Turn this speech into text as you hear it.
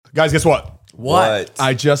Guys, guess what? What?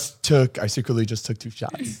 I secretly just took 2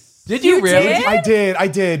 shots. Did you really? I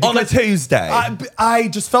did. On a Tuesday. I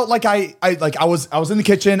just felt like I was in the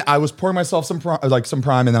kitchen. I was pouring myself some prime,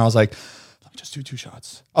 and then I was like, let me just do 2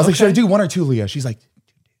 shots. I was like, should I do 1 or 2, Leah? She's like,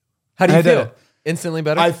 how do you feel? it. Instantly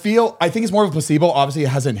better? I think it's more of a placebo. Obviously, it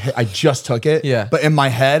hasn't hit. I just took it. Yeah. But in my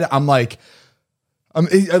head, I'm like, I'm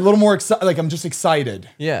a little more excited. Like I'm just excited.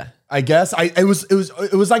 Yeah. I guess it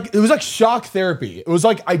was like shock therapy. It was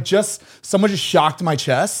like someone just shocked my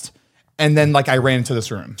chest, and then like I ran into this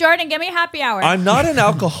room. Jordan, give me a happy hour. I'm not an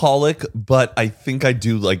alcoholic, but I think I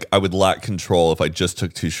do I would lack control if I just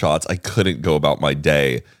took 2 shots. I couldn't go about my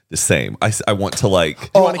day the same. I want to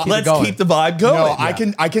let's keep the vibe going. No,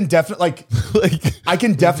 yeah. I can definitely I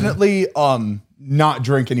can definitely not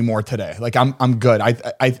drink anymore today. Like I'm good.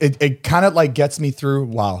 It kind of like gets me through.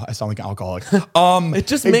 Wow, I sound like an alcoholic. It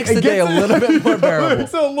just makes the day a little bit more bearable.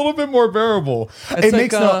 It's a little bit more bearable.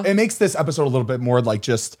 It makes this episode a little bit more like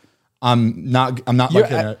just I'm not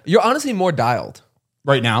you're honestly more dialed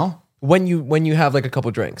right now when you have like a couple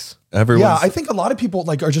drinks. Yeah, I think a lot of people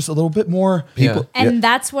like are just a little bit more people. And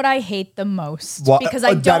that's what I hate the most because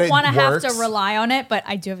I don't want to have to rely on it. But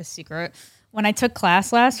I do have a secret. When I took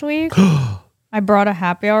class last week, I brought a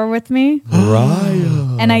happy hour with me.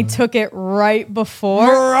 Mariah. And I took it right before.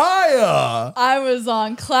 Mariah. I was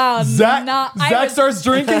on cloud. Zach starts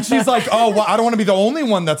drinking. She's like, oh, well, I don't want to be the only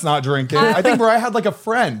one that's not drinking. I think Mariah had like a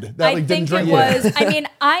friend that didn't drink. I mean,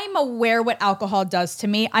 I'm aware what alcohol does to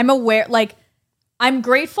me. I'm aware, I'm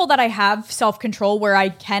grateful that I have self-control where I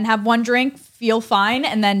can have 1 drink, feel fine,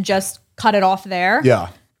 and then just cut it off there. Yeah.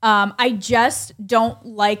 I just don't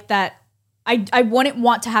like that. I wouldn't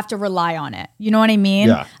want to have to rely on it. You know what I mean?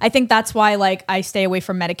 Yeah. I think that's why I stay away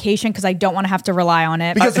from medication because I don't want to have to rely on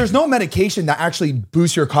it. Because there's no medication that actually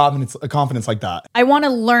boosts your confidence like that. I want to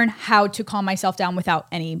learn how to calm myself down without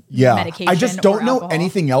any medication. I just don't know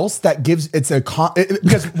anything else that gives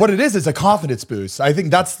because what it is a confidence boost. I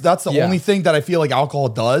think that's the only thing that I feel like alcohol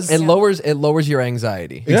does. It lowers your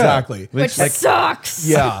anxiety. Exactly. Which sucks.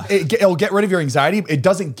 Yeah. It'll get rid of your anxiety. It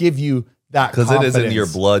doesn't give you that because it is in your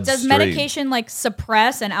blood. Does medication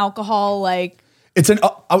suppress and alcohol It's an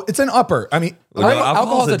upper. I mean,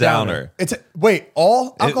 alcohol's a downer.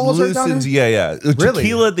 All alcohols are downer? Yeah. Really?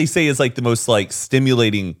 Tequila, they say, is like the most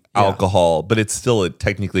stimulating alcohol, but it's still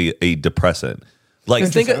technically a depressant. Like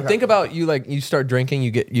think about you start drinking,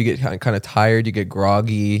 you get kind of tired, you get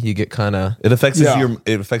groggy, you get kind of it affects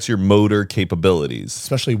your motor capabilities,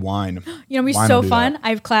 especially wine. You know, it'd be so fun.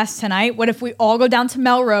 I have class tonight. What if we all go down to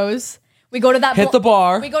Melrose? We go to that the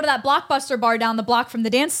bar. We go to that Blockbuster bar down the block from the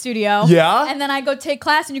dance studio. Yeah. And then I go take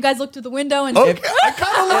class and you guys look through the window and I kind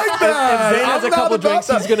of like that. If Zane has a couple drinks,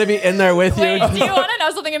 he's going to be in there with you. Wait, do you want to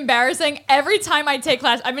know something embarrassing? Every time I take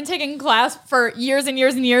class, I've been taking class for years and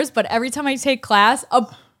years and years, but every time I take class,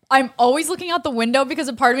 I'm always looking out the window because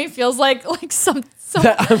a part of me feels like someone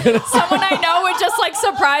I know would just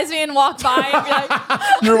surprise me and walk by and be like,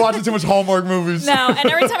 you're watching too much Hallmark movies. No, and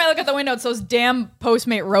every time I look out the window, it's those damn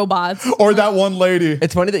Postmate robots. Or that one lady.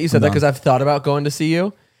 It's funny that you said that because I've thought about going to see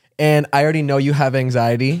you and I already know you have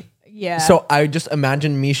anxiety. Yeah. So I just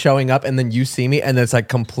imagine me showing up and then you see me and it's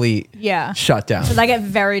complete shutdown. Because I get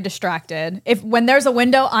very distracted. When there's a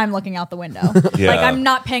window, I'm looking out the window. I'm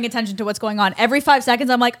not paying attention to what's going on. Every 5 seconds,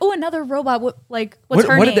 I'm like, oh, another robot. What's her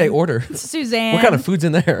name? What did they order? Suzanne. What kind of food's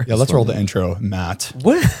in there? Yeah, let's roll the intro, Matt.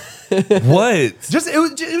 What? What?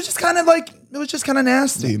 It was just kind of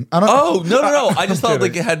nasty. I don't know. No. I just thought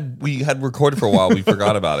we had recorded for a while. We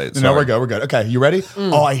forgot about it. No, we're good. Okay, you ready?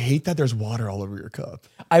 Oh, I hate that there's water all over your cup.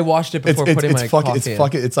 I washed it before putting my coffee in.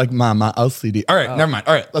 It's like my OCD. All right, never mind.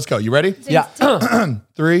 All right, let's go. You ready? Yeah.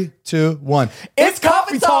 3, 2, 1. It's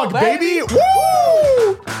coffee talk, baby.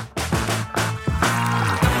 Woo!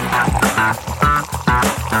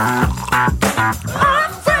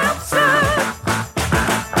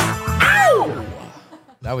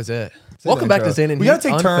 That was it. Welcome back to Zane and Heath. We gotta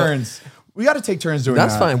take turns. We gotta take turns doing that.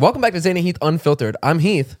 That's fine. Welcome back to Zane and Heath Unfiltered. I'm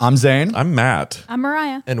Heath. I'm Zane. I'm Matt. I'm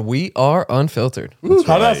Mariah. And we are unfiltered. Ooh,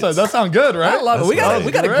 that sound good, right? I love it. We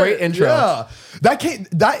got a great intro. Yeah.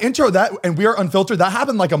 That intro, and we are unfiltered, that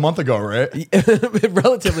happened a month ago, right?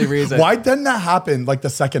 Relatively recent. Why didn't that happen the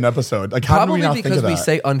second episode? How did we not think of that? Probably because we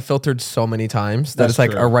say unfiltered so many times that it's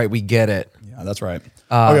all right, we get it. Yeah, that's right.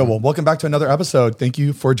 Okay, well, welcome back to another episode. Thank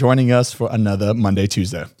you for joining us for another Monday,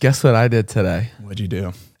 Tuesday. Guess what I did today? What'd you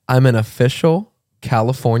do? I'm an official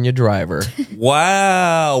California driver.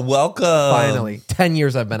 Wow. Welcome. Finally. 10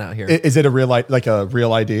 years I've been out here. Is it a real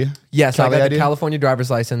ID? Yes, I Cali got ID? the California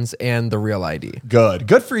driver's license and the real ID.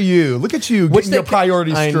 Good for you. Look at you getting your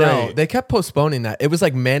priorities straight. I know. They kept postponing that. It was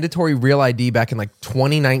like mandatory real ID back in like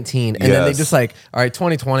 2019. And then they just like, all right,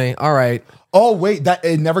 2020. All right. Oh, wait, that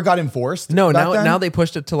it never got enforced? No, then? now they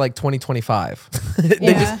pushed it to like 2025.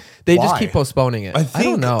 Yeah. They Why? just keep postponing it. I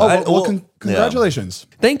don't know. Oh, well, congratulations.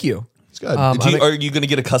 Thank you. It's good. Are you going to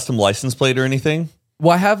get a custom license plate or anything?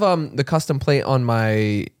 Well, I have the custom plate on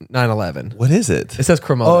my 911. What is it? It says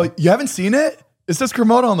Cremota. Oh, you haven't seen it? It says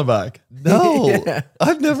Cremota on the back. No,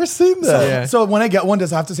 I've never seen that. So when I get one,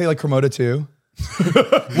 does it have to say like Cremota 2?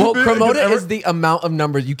 Well, Cremota is the amount of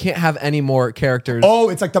numbers. You can't have any more characters. Oh,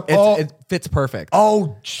 it's like it fits perfect.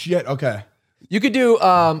 Oh, shit. Okay. You could do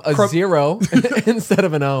a 0 instead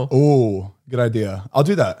of an O. Oh, good idea. I'll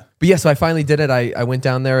do that. But yeah, so I finally did it. I went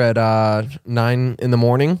down there at 9 in the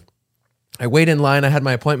morning. I waited in line. I had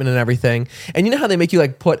my appointment and everything. And you know how they make you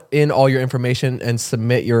like put in all your information and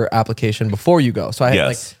submit your application before you go. So I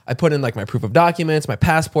had, I put in like my proof of documents, my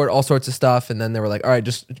passport, all sorts of stuff. And then they were like, all right,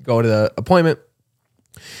 just go to the appointment.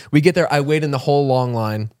 We get there. I wait in the whole long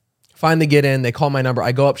line. Finally get in. They call my number.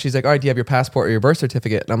 I go up. She's like, all right, do you have your passport or your birth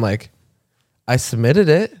certificate? And I'm like, I submitted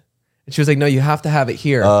it. And she was like, no, you have to have it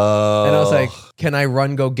here. And I was like, can I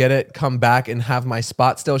run, go get it, come back and have my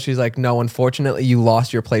spot still? She's like, no, unfortunately, you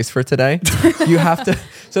lost your place for today. You have to.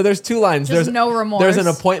 So there's two lines. There's no remorse. There's an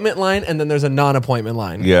appointment line and then there's a non-appointment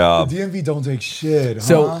line. Yeah. The DMV don't take shit.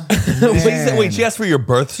 So wait, she asked for your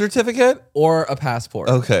birth certificate or a passport.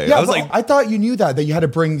 Okay. Yeah, I was like, I thought you knew that you had to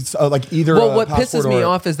bring like either. Well, what passport pisses me or-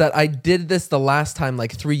 off is that I did this the last time,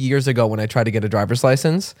 like 3 years ago when I tried to get a driver's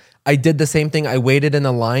license. I did the same thing. I waited in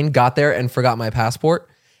the line, got there and forgot my passport.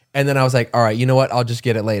 And then I was like, all right, you know what? I'll just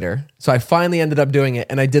get it later. So I finally ended up doing it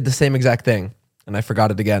and I did the same exact thing and I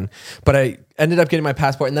forgot it again. But I ended up getting my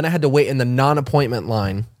passport and then I had to wait in the non-appointment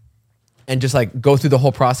line and just like go through the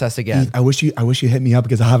whole process again. I wish you hit me up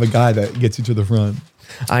because I have a guy that gets you to the front.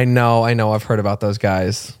 I know. I've heard about those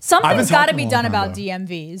guys. Something's got to talking be a done long time about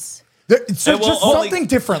DMVs. So just something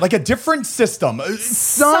different, like a different system.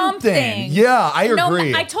 Something. Yeah, I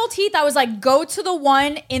agree. I told Heath, I was like, go to the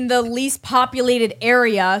one in the least populated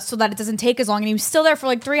area so that it doesn't take as long. And he was still there for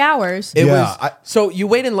like 3 hours. So you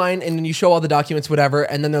wait in line and then you show all the documents, whatever.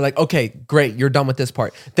 And then they're like, okay, great. You're done with this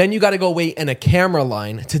part. Then you got to go wait in a camera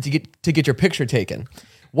line to get your picture taken.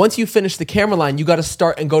 Once you finish the camera line, you got to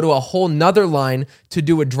start and go to a whole nother line to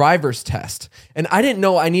do a driver's test. And I didn't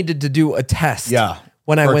know I needed to do a test. Yeah.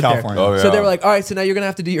 When I went California. there. Oh, So they yeah. were like, all right, so now you're going to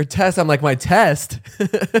have to do your test. I'm like, my test?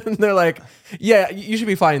 And they're like, yeah, you should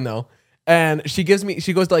be fine though. And she goes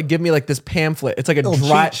to like give me like this pamphlet. It's like a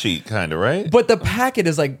cheat sheet kind of, right? But the packet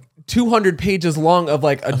is like 200 pages long of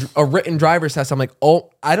like a written driver's test. I'm like, oh,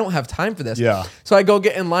 I don't have time for this. Yeah. So I go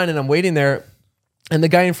get in line and I'm waiting there. And the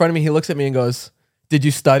guy in front of me, he looks at me and goes, did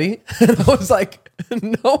you study? And I was like,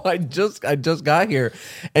 no, I just got here.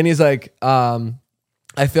 And he's like,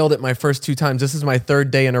 I failed it my first 2 times. This is my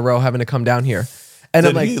 3rd day in a row having to come down here. And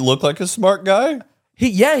I'm like, he look like a smart guy?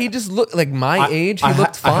 he just looked like my age. He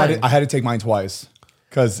looked fine. I had to take mine twice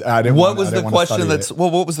because I didn't. What was the question that's?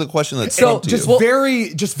 Well, what was the question that spoke to just you?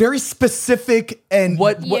 very specific and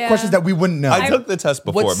what questions that we wouldn't know. I took the test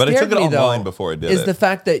before, What but I took scared it me, online though, before I did is it. the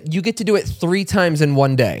fact that you get to do it 3 times in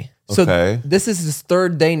one day. So Okay. this is his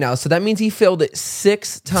 3rd day now. So that means he failed it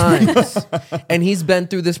 6 times. And he's been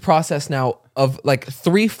through this process now of like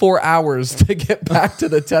 3-4 hours to get back to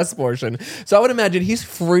the test portion. So I would imagine he's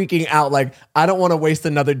freaking out. Like, I don't want to waste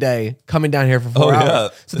another day coming down here for 4 hours. Yeah.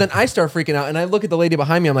 So then I start freaking out and I look at the lady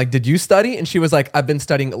behind me. I'm like, did you study? And she was like, I've been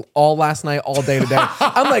studying all last night, all day today.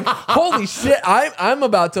 I'm like, holy shit, I'm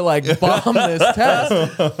about to like bomb this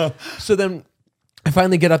test. So then I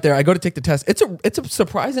finally get up there. I go to take the test. It's a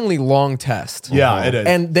surprisingly long test. Yeah, it is.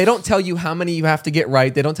 And they don't tell you how many you have to get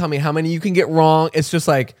right. They don't tell me how many you can get wrong. It's just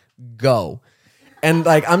like, go. And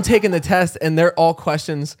like, I'm taking the test and they're all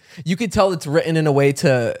questions. You could tell it's written in a way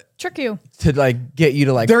to Trick you. like get you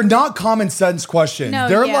to like. They're not common sense questions. No,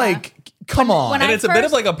 They're yeah. like, come on. when and I it's a bit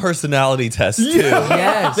of like a personality test too.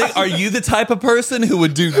 Yes. Like, are you the type of person who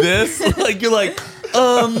would do this? Like you're like,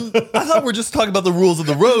 I thought we're just talking about the rules of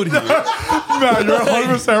the road here. No, you're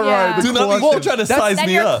 100% Yeah. right. Do not be trying to size Then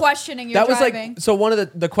me you're up. questioning your That was driving. like, so one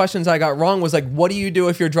of the questions I got wrong was like, what do you do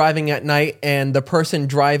if you're driving at night and the person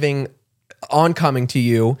driving oncoming to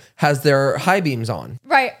you has their high beams on?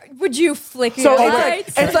 Right. Would you flick So your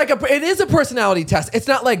it's lights? like it is a personality test. It's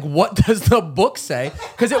not like, what does the book say?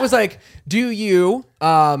 Because it was like, do you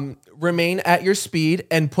remain at your speed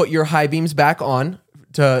and put your high beams back on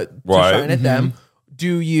to Right. shine at them?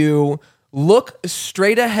 Do you look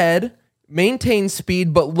straight ahead, maintain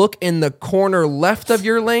speed, but look in the corner left of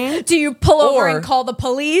your lane? Do you pull over and call the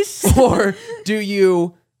police? Or do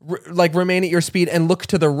you remain at your speed and look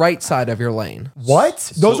to the right side of your lane?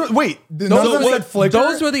 What? None of them said flicker?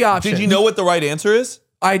 Those were the options. Did you know what the right answer is?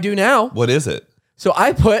 I do now. What is it? So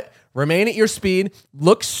I put remain at your speed,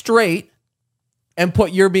 look straight, and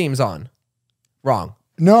put your beams on. Wrong.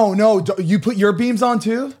 No. You put your beams on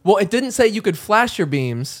too? Well, it didn't say you could flash your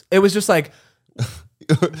beams. It was just like,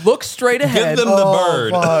 look straight ahead. Give them the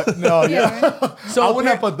bird. Fuck. No, yeah. So I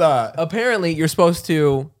wouldn't have put that. Apparently, you're supposed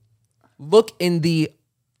to look in the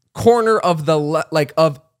corner of the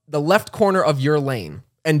left corner of your lane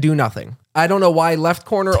and do nothing. I don't know why left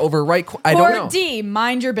corner over right. I don't know. Or D,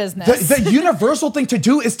 mind your business. The universal thing to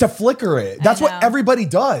do is to flicker it. That's what everybody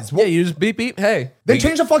does. Yeah, you just beep, beep. Hey. They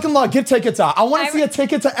changed the fucking law. Give tickets out. I want to see a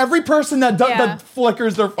ticket to every person that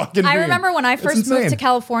flickers their fucking I beam. remember when I first moved to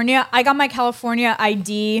California, I got my California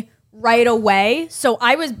ID right away. So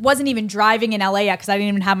I wasn't even driving in LA yet because I didn't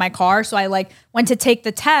even have my car. So I went to take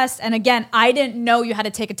the test. And again, I didn't know you had to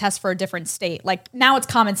take a test for a different state. Like now it's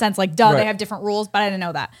common sense. Like, duh, they have different rules, but I didn't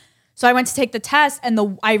know that. So I went to take the test,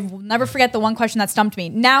 and I will never forget the one question that stumped me.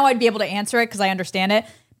 Now I'd be able to answer it because I understand it.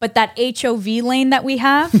 But that HOV lane that we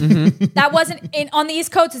have, that wasn't on the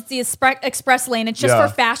East Coast. It's the express lane. It's just for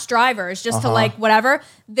fast drivers, just to whatever.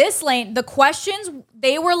 This lane, the questions,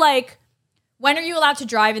 they were like, when are you allowed to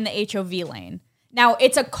drive in the HOV lane? Now,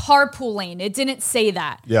 it's a carpool lane. It didn't say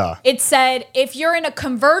that. Yeah. It said, if you're in a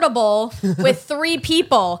convertible with 3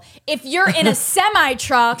 people, if you're in a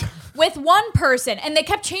semi-truck with 1 person, and they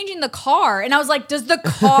kept changing the car. And I was like, does the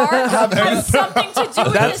car have something to do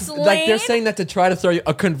with this lane? Like they're saying that to try to throw you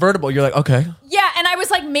a convertible. You're like, okay. Yeah, and I was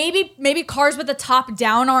like, maybe cars with the top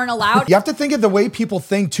down aren't allowed. You have to think of the way people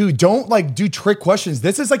think too. Don't do trick questions.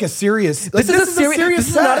 This is like a serious. This is a serious. This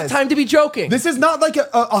is not a time to be joking. This is not like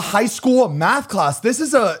a high school math class. This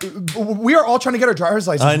is we are all trying to get our driver's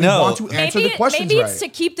license. I know. We want to answer the questions maybe right. it's to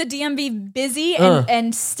keep the DMV busy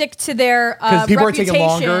and stick to their because people reputation. are taking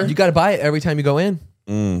longer. You got to buy it every time you go in.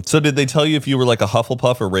 So did they tell you if you were like a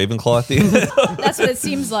Hufflepuff or Ravenclaw at the end? That's what it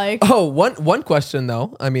seems like. Oh, one question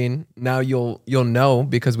though. I mean, now you'll know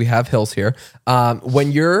because we have hills here.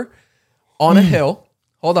 When you're on a hill,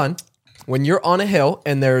 hold on. When you're on a hill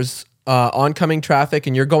and there's oncoming traffic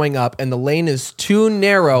and you're going up and the lane is too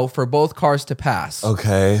narrow for both cars to pass.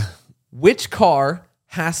 Okay. Which car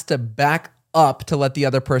has to back up to let the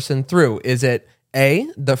other person through? Is it A,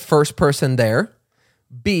 the first person there,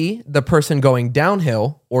 B, the person going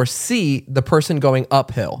downhill, or C, the person going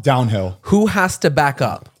uphill? Downhill. Who has to back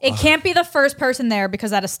up? It can't be the first person there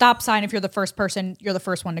because at a stop sign, if you're the first person, you're the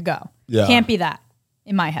first one to go. Yeah. Can't be that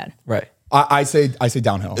in my head. Right. I say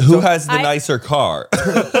downhill. Who has the nicer car?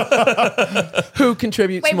 Who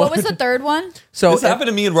contributes Wait, more? what was the third one? So This happened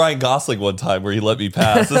to me and Ryan Gosling one time where he let me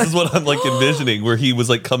pass. This is what I'm envisioning, where he was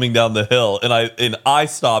coming down the hill and I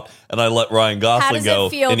stopped and I let Ryan Gosling How does go.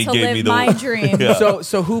 it feel and he to gave live me the my dream? Yeah.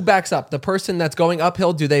 So who backs up? The person that's going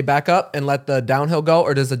uphill, do they back up and let the downhill go,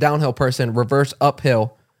 or does the downhill person reverse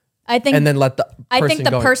uphill I think, and then let the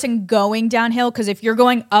person going downhill, because if you're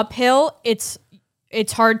going uphill, it's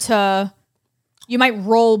hard to. You might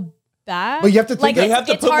roll back. But you have to think they have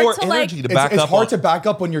to put more energy to back up. It's hard to back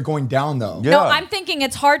up when you're going down though. Yeah. No, I'm thinking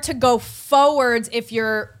it's hard to go forwards if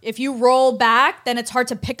you roll back, then it's hard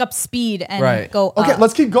to pick up speed and go up. Okay,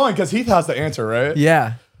 let's keep going because Heath has the answer, right?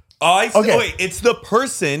 Yeah. Okay. Wait, it's the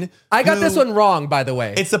person. I got this one wrong, by the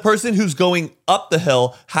way. It's the person who's going up the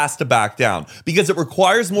hill has to back down because it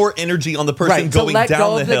requires more energy on the person going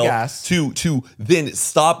down the hill to then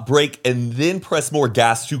stop, brake, and then press more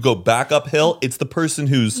gas to go back uphill. It's the person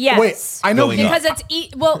who's Wait, I know because it's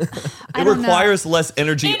it requires less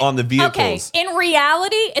energy on the vehicles. Okay, in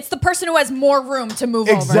reality, it's the person who has more room to move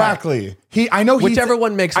over. Exactly. I know whichever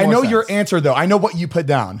one makes more I know sense. your answer though. I know what you put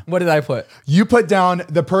down. What did I put? You put down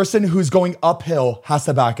the person who's going uphill has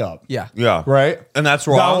to back up. Yeah. Yeah. Right? And that's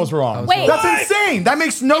wrong. That was wrong. Wait. That's insane. That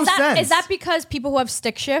makes no sense. Is that because people who have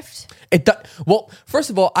stick shift? Well, first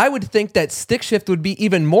of all, I would think that stick shift would be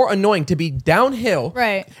even more annoying to be downhill.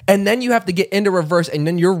 Right. And then you have to get into reverse and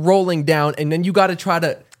then you're rolling down and then you got to try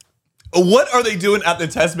to. What are they doing at the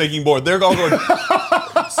test making board? They're all going,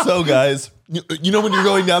 so guys, you know when you're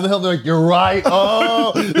going down the hill, they're like, you're right.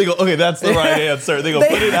 Oh, they go, okay, that's the right answer. They go,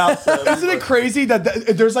 put it out. Isn't it crazy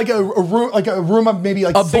that there's a room of maybe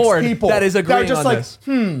A 6 board people that is agreeing just on this.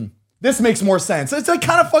 this. This makes more sense. It's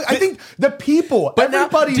kind of fun. I think the people, But now,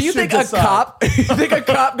 everybody do you should think a decide.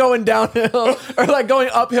 cop, going downhill or going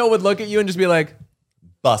uphill would look at you and just be like,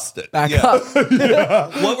 Busted. back up?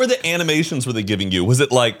 What were the animations were they giving you? Was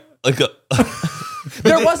it like a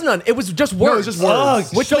There was none. It was just words. No, it was just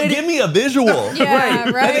words. Which give me a visual. Yeah,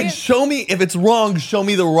 right. And then show me, if it's wrong, show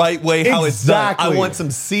me the right way how it's done. I want some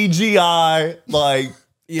CGI,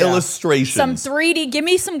 illustration. Some 3D. Give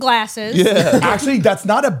me some glasses. Yeah. Actually, that's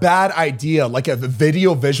not a bad idea. Like a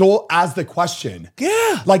video visual as the question.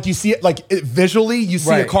 Yeah. Like you see it, visually, you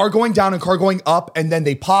see a car going down and car going up, and then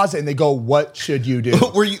they pause it and they go, "What should you do?"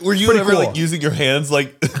 Were you ever cool. using your hands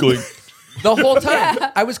going? The whole time,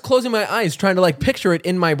 I was closing my eyes trying to picture it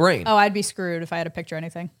in my brain. Oh, I'd be screwed if I had to picture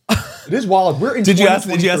anything. It is wild. We're in. Did you ask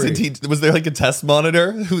was there a test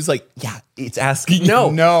monitor who's it's asking? No.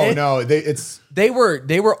 They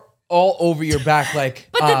were all over your back,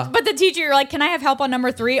 But the teacher, you're like, "Can I have help on number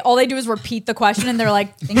 3?" All they do is repeat the question, and they're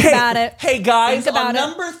like, "Think about it." Hey guys, Think about on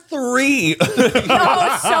number 3. Oh,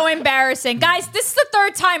 it's so embarrassing, guys. This is the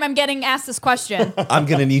 3rd time I'm getting asked this question. I'm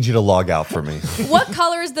gonna need you to log out for me. What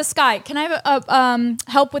color is the sky? Can I have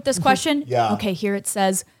help with this question? Yeah. Okay, here it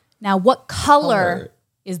says. Now, what color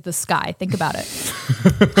is the sky? Think about it.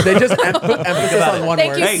 they just put emphasis on one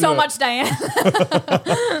Thank word. you so much, Diane.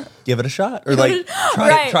 Give it a shot, or try it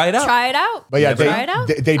out. Try it out. But yeah, try it out.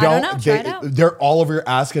 they I don't know. don't. Try it out. They're all over your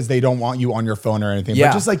ass because they don't want you on your phone or anything.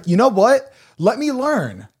 Yeah. But just you know what? Let me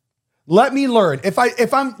learn. Let me learn.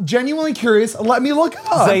 If I'm genuinely curious, let me look it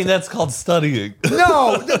up. Zane, that's called studying.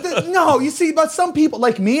 No, no. You see, but some people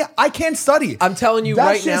like me, I can't study. I'm telling you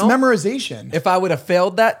That's right now, just memorization. if I would have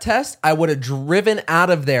failed that test, I would have driven out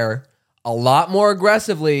of there a lot more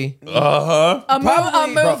aggressively. A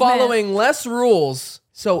movement. Following less rules.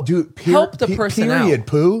 So Dude, help the person period, out.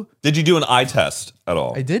 poo. Did you do an eye test at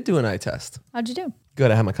all? I did do an eye test. How'd you do?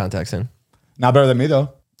 Good, I have my contacts in. Not better than me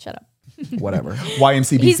though. Shut up. Whatever.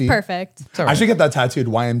 YMCBC. He's perfect. It's all right. I should get that tattooed.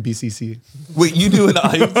 YMBCC. Wait, you do an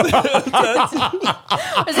eye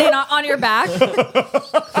Is it on your back?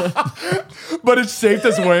 But it's shaped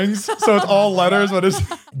as wings, so it's all letters. But it's.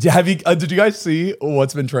 Did you guys see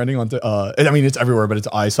what's been trending on? I mean, it's everywhere, but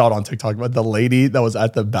I saw it on TikTok. But the lady that was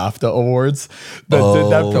at the BAFTA Awards that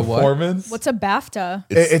did that performance. What's a BAFTA?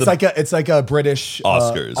 It's like a British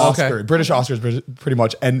Oscars. Oscar, British Oscars, pretty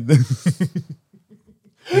much. And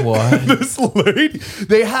What? this lady,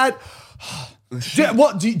 they had.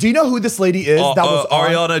 Do you know who this lady is? That was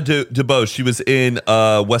Ariana DeBose. She was in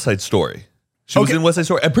West Side Story. She was in West Side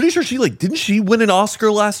Story. I'm pretty sure didn't she win an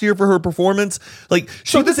Oscar last year for her performance?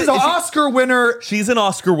 So this is an Oscar winner. She's an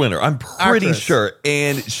Oscar winner. I'm pretty sure.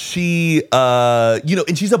 And she,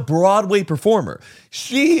 and she's a Broadway performer.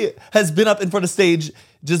 She has been up in front of stage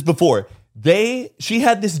just before.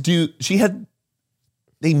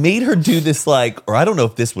 They made her do this or I don't know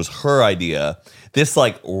if this was her idea, this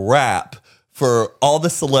rap for all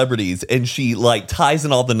the celebrities, and she ties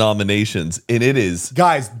in all the nominations, and it is.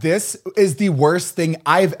 Guys, this is the worst thing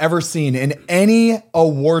I've ever seen in any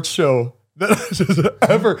award show that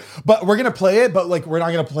ever. But we're gonna play it, but we're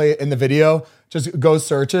not gonna play it in the video. Just go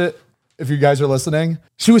search it if you guys are listening.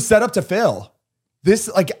 She was set up to fail.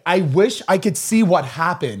 This I wish I could see what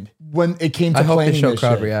happened when it came to I hope planning they show this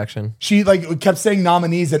crowd shit. reaction. She kept saying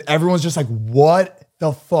nominees, and everyone's just what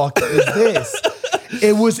the fuck is this?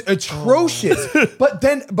 It was atrocious.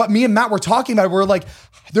 But me and Matt were talking about it. We're like,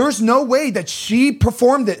 there's no way that she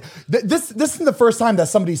performed it. This isn't the first time that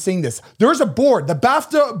somebody's seeing this. There's a board. The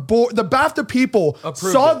BAFTA people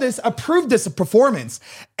approved this performance,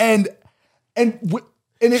 and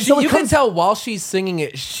you can tell while she's singing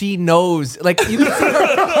it, she knows. You can see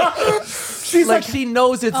her. She's she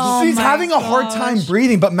knows it's. She's having a hard time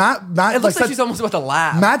breathing. But Matt, it looks like she's almost about to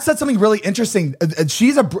laugh. Matt said something really interesting.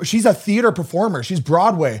 She's a theater performer. She's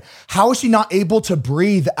Broadway. How is she not able to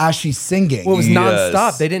breathe as she's singing? Well, it was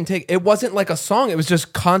nonstop. They didn't take. It wasn't like a song. It was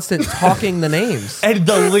just constant talking the names. And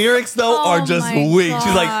the lyrics though are just weak.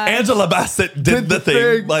 She's like, Angela Bassett did the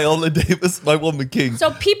thing. Viola Davis, my woman king.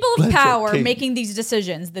 So people of power making these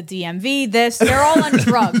decisions, the DMV, they're all on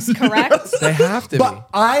drugs, correct? They have to But be.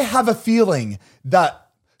 I have a feeling that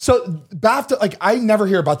BAFTA, I never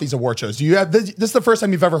hear about these award shows. This is the first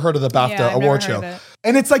time you've ever heard of the BAFTA award show,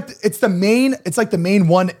 and it's the main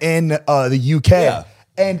one in the UK. Yeah.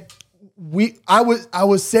 And I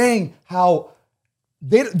was saying how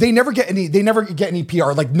they never get any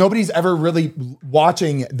PR. Nobody's ever really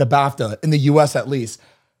watching the BAFTA in the US at least.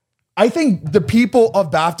 I think the people of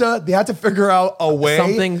BAFTA, they had to figure out a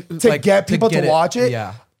way to get people to watch it.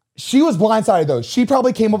 Yeah. She was blindsided though. She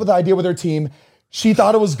probably came up with the idea with her team. She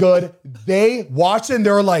thought it was good. They watched it and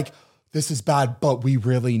they were like, this is bad, but we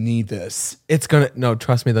really need this. It's gonna. No,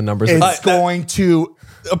 trust me, the numbers. It's going to.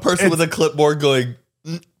 A person with a clipboard going.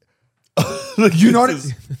 You know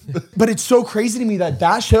what? But it's so crazy to me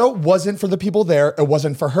that show wasn't for the people there. It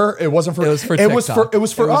wasn't for her. It wasn't for. It was for TikTok. It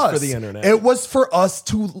was for us. For the internet. It was for us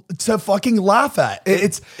to fucking laugh at.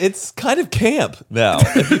 It's kind of camp now.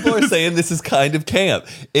 And people are saying this is kind of camp.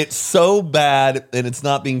 It's so bad, and it's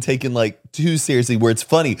not being taken like too seriously. Where it's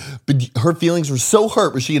funny, but her feelings were so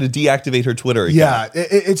hurt where she had to deactivate her Twitter account. Yeah,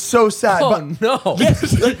 it's so sad. Oh, but no.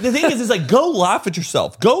 Yes, like, the thing is like go laugh at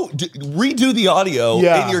yourself. Go redo the audio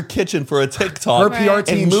in your kitchen for a TikTok. Her PR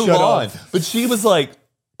team and move shut on. up. But she was like,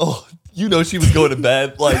 oh, she was going to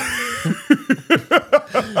bed like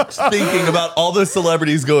thinking about all the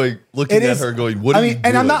celebrities looking at her, going, "What are you doing?"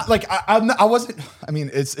 And I'm not like I wasn't. I mean,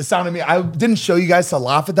 it sounded to me. I didn't show you guys to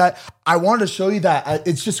laugh at that. I wanted to show you that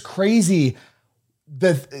it's just crazy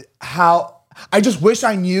how. I just wish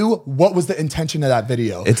I knew what was the intention of that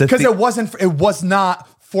video. Because it was not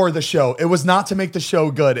for the show. It was not to make the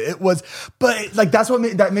show good. It was, but like that's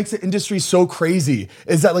that makes the industry so crazy.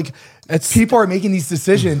 Is that like people are making these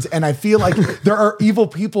decisions, and I feel like there are evil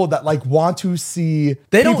people that like want to see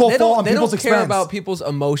people fall on people's expense. They don't care about people's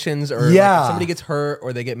emotions or like, if somebody gets hurt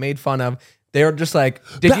or they get made fun of. They're just like,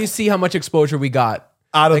 did you see how much exposure we got?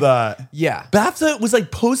 Out of that. Yeah. BAFTA was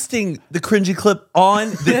like posting the cringy clip on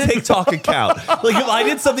the TikTok account. Like if I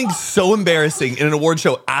did something so embarrassing in an award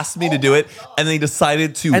show, asked me to do it, and they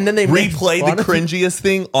decided to replay the cringiest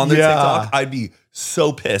thing on their TikTok, I'd be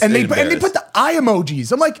so pissed. And they put the eye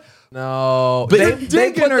emojis. I'm like, no. But they're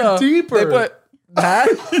digging her deeper. They put that?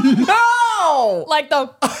 No! Like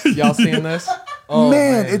Y'all seeing this? Oh,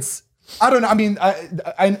 man, it's... I don't know. I mean,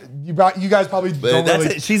 you guys probably don't that's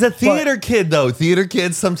really. It. She's a theater kid, though. Theater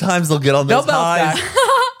kids, sometimes they'll get on those highs.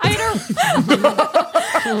 I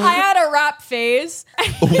had a rap phase.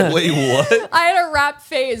 Wait, what? I had a rap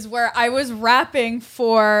phase where I was rapping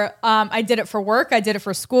for. I did it for work. I did it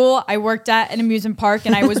for school. I worked at an amusement park,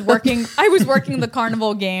 and I was working. I was working the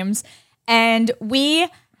carnival games, and we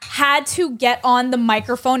had to get on the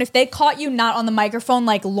microphone. If they caught you not on the microphone,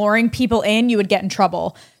 like luring people in, you would get in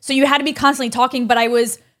trouble. So you had to be constantly talking. But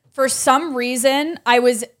for some reason, I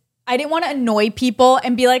didn't want to annoy people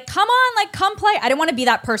and be like, come on, like, come play. I didn't want to be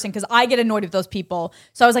that person because I get annoyed with those people.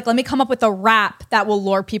 So I was like, let me come up with a rap that will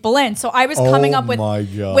lure people in. So I was coming up with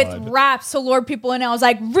raps to lure people in. I was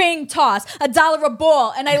like, ring toss, $1 a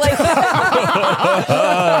ball. And I like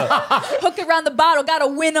hook around the bottle, gotta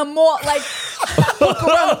win them all. Like, hook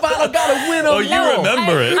around the bottle, gotta win them all. Oh, you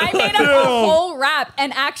remember it. I made up a whole rap.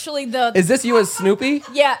 And actually Is this you as Snoopy?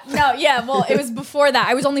 Yeah, no, yeah. Well, it was before that.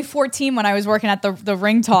 I was only 14 when I was working at the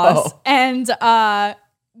ring toss. Oh. And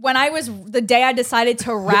when the day I decided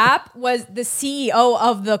to rap was the CEO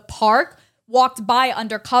of the park walked by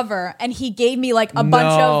undercover and he gave me like a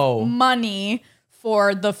bunch of money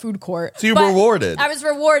for the food court. So you were rewarded. I was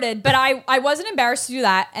rewarded, but I wasn't embarrassed to do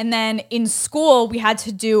that. And then in school, we had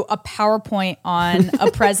to do a PowerPoint on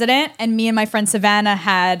a president, and me and my friend Savannah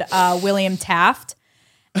had William Taft.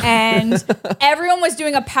 And everyone was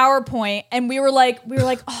doing a PowerPoint, and we were like,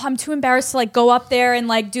 oh, I'm too embarrassed to like go up there and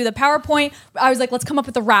like do the PowerPoint. I was like, let's come up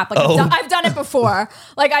with a rap. Like I've done it before.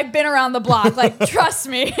 Like I've been around the block. Like trust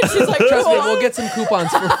me. She's like, trust me, we'll get some coupons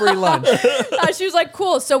for free lunch. She was like,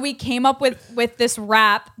 cool. So we came up with this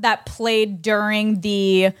rap that played during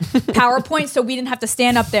the PowerPoint, so we didn't have to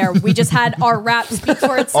stand up there. We just had our rap speak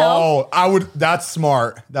for itself. Oh, That's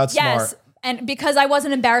smart. That's smart. And because I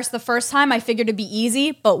wasn't embarrassed the first time, I figured it'd be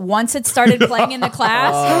easy. But once it started playing in the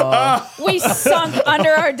class, we sunk under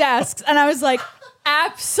our desks. And I was like,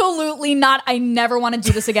 absolutely not. I never want to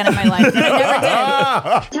do this again in my life. And I never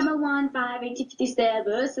did. September 1, 5,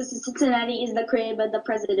 1857. This is Cincinnati is the crib of the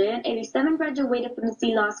president. 87 graduated from the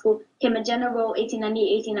C Law School. Came a general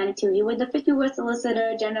 1890, 1892. He was the 50th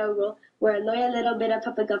solicitor general. Were a lawyer, little bit of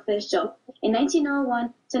public official. In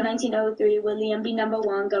 1901 to 1903, William B. No.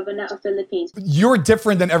 1, governor of Philippines. You're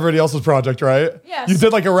different than everybody else's project, right? Yes. You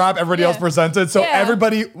did like a rap everybody else presented. So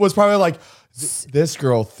everybody was probably like, this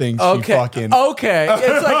girl thinks she fucking... Okay.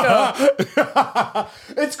 It's like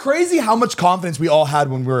It's crazy how much confidence we all had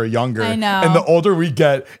when we were younger. I know. And the older we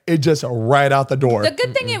get, it just right out the door. The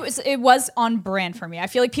good thing it was on brand for me. I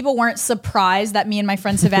feel like people weren't surprised that me and my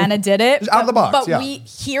friend Savannah did it. Out of the box, But we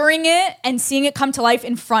hearing it and seeing it come to life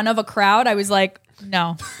in front of a crowd, I was like...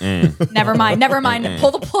 No. Never mind.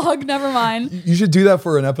 Pull the plug. Never mind. You should do that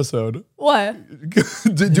for an episode. What?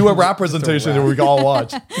 Do a rap presentation that we can all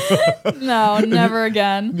watch. No, never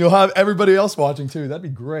again. You'll have everybody else watching too. That'd be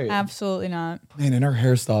great. Absolutely not. Man, and her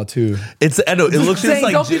hairstyle too. I know, it looks just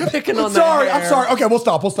like. Don't be picking on I'm sorry. Okay, we'll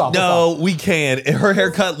stop. No, we can. Her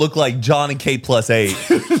haircut looked like John and Kate plus 8.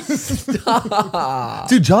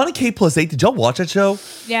 Dude, John and Kate plus 8. Did y'all watch that show?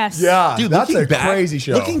 Yes. Yeah, Dude, that's a crazy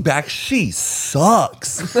show. Looking back, she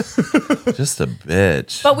sucks. Just a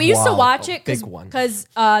bitch. But we used to watch it Big one. because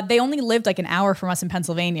they only lived like an hour from us in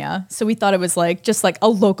Pennsylvania. So we thought it was like just like a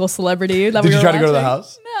local celebrity that Did we you were try to go to the watching.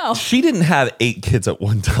 house? No. She didn't have 8 kids at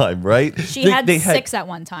one time, right? She had 6 at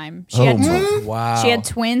one time. She had Wow. She had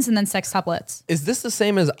twins and then sextuplets. Is this the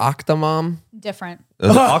same as Octomom? Different.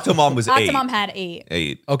 Octomom was 8. Octomom had 8.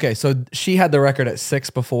 8. Okay, so she had the record at 6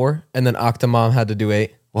 before, and then Octomom had to do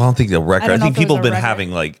 8. Well, I don't think the record. I I, don't know think if it was people have a been record.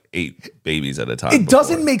 having like 8 babies at a time. It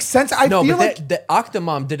doesn't before. make sense. I No, feel but like. the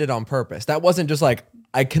Octomom did it on purpose. That wasn't just like,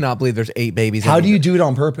 I cannot believe there's 8 babies. How do you do it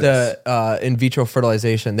on purpose? the in vitro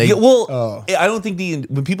fertilization? They Yeah, well, I don't think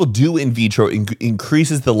when people do in vitro,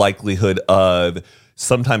 increases the likelihood of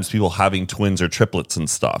sometimes people having twins or triplets and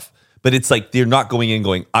stuff. But it's like they're not going in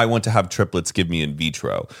going, I want to have triplets, give me in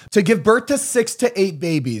vitro. to give birth to 6 to 8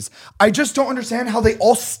 babies. I just don't understand how they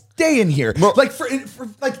all stay in here. Like for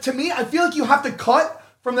like to me, I feel like you have to cut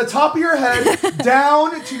from the top of your head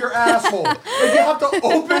down to your asshole. Like you have to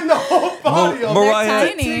open the whole body up Mariah,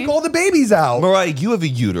 to take all the babies out. Mariah, you have a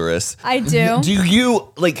uterus. I do. Do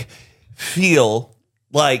you like feel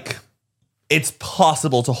like it's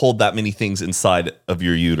possible to hold that many things inside of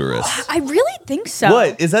your uterus? I really think so.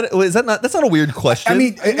 What is that? Is that not? That's not a weird question. I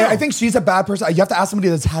mean, I think she's a bad person. You have to ask somebody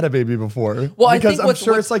that's had a baby before. Well, I because think I'm what's-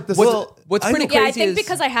 sure what's- it's like this. What's pretty Yeah, crazy I think is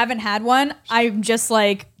because I haven't had one, I'm just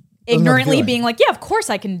like know the ignorantly feeling. being like, yeah, of course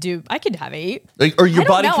I can have 8. like, or your I don't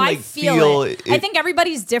body know. can I like feel it. I think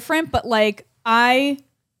everybody's different, but like I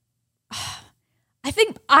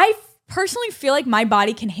think I personally feel like my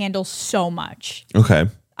body can handle so much. Okay.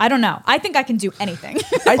 I don't know. I think I can do anything.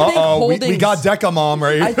 I think holding we got Deca Mom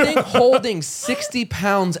right I here. think holding 60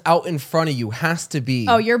 pounds out in front of you has to be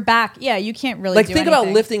Oh, you're back. Yeah, you can't really like do think anything.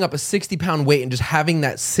 about lifting up a 60-pound weight and just having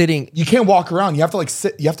that sitting. You can't walk around. You have to like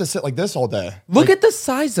sit. You have to sit like this all day. Look at the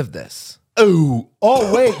size of this. Oh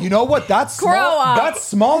wait. You know what? That's Grow up. That's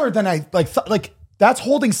smaller than I like. Like that's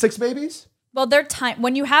holding 6 babies. Well, they're tiny.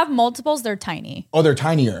 When you have multiples, they're tiny. Oh, they're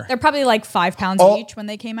tinier. They're probably like 5 pounds Oh. each when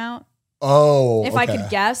they came out. Oh, If I okay. could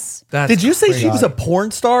guess. That's Did you say crazy. she was a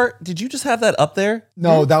porn star? Did you just have that up there?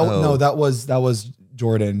 No, that was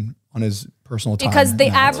Jordan on his personal time. Because the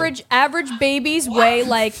No. average babies weigh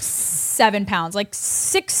like 7 pounds, like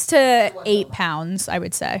 6 to 8 pounds, I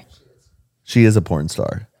would say. She is a porn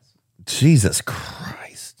star. Jesus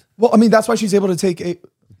Christ. Well, I mean, that's why she's able to take 8.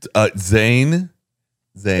 Zane.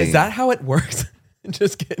 Is that how it works?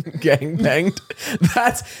 Just getting gang banged.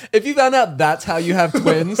 That's if you found out that's how you have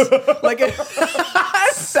twins. Like if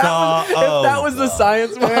that was the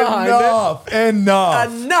science behind Enough.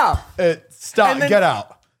 Stop. And then- Get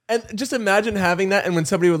out. And just imagine having that, and when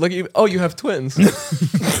somebody would look at you, oh, you have twins.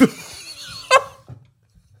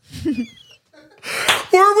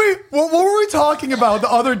 What were we talking about the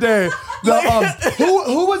other day?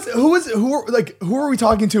 Who were we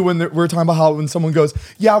talking to when we were talking about how when someone goes,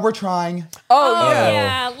 yeah, we're trying. Oh,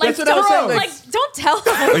 Yeah, like That's what I was saying, like don't tell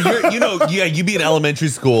them. Or you be in elementary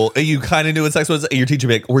school and you kind of knew what sex was, and your teacher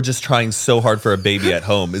be like, we're just trying so hard for a baby at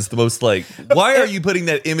home. Is the most like, why are you putting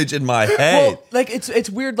that image in my head? Well, like it's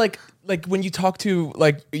weird, like when you talk to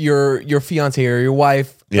like your fiance or your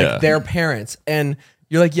wife, Yeah. like their parents, and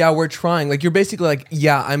you're like, yeah, we're trying. Like you're basically like,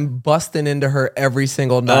 yeah, I'm busting into her every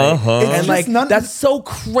single night, Uh-huh. It's and just like none- that's so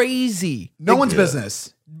crazy. No one's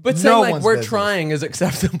business. But saying No like one's we're business. trying is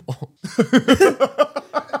acceptable.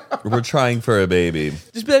 We're trying for a baby.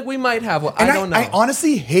 Just be like, we might have one. And I don't know. I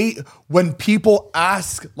honestly hate when people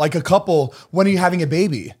ask like a couple, when are you having a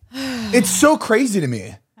baby? It's so crazy to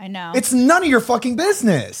me. I know. It's none of your fucking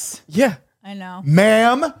business. yeah. I know.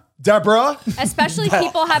 Ma'am, Deborah. Especially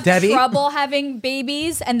people have Debbie? trouble having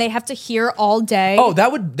babies and they have to hear all day. Oh,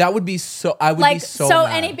 that would be so. I would be like so. so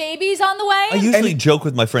mad. any babies on the way? I usually joke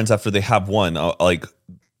with my friends after they have one.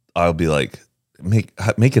 I'll be like,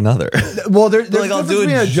 make another. Well, there's Like I'll do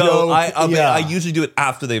between a joke. yeah. I usually do it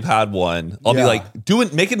after they've had one. I'll be Yeah.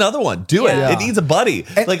 like, make another one. Do Yeah. it. It needs a buddy.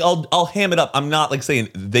 And- like I'll ham it up. I'm not like saying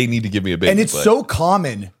they need to give me a baby. And it's but- so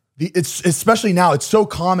common. It's especially now. It's so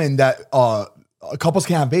common that couples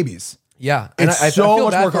can't have babies. Yeah, It's so feel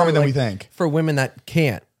much bad more for, common than like, we think. for women that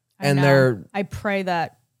can't, I and know. they're I pray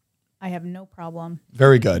that I have no problem.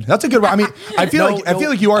 Very good. That's a good one. I mean, I feel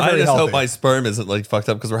like you are I very just healthy. hope my sperm isn't like fucked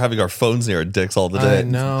up because we're having our phones near our dicks all the day. I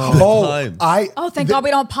know. Oh, Thank God we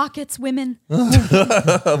don't pockets women.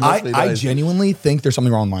 I genuinely think there's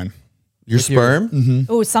something wrong with mine. Your sperm? Mm-hmm.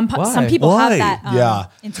 Oh, some people Why? have that. Yeah.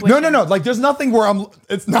 Intuition. No. Like, there's nothing where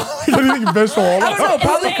it's not like anything visceral. I don't know.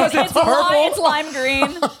 Probably because it's purple. It's lime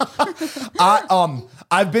green.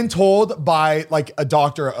 I've been told by like a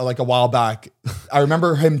doctor like a while back. I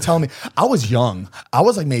remember him telling me I was young. I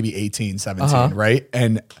was like maybe 18, 17, right?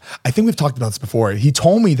 And I think we've talked about this before. He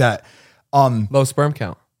told me that Low sperm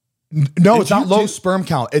count. no, it's not low sperm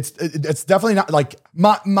count. It's definitely not like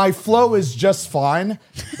my flow is just fine.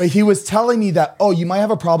 But he was telling me that, oh, you might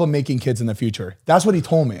have a problem making kids in the future. That's what he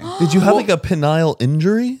told me. Did you have like a penile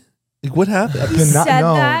injury? Like what happened? You said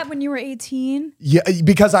that when you were 18? Yeah,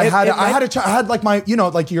 because I had like my,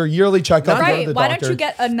 like your yearly checkup. Right. Why don't you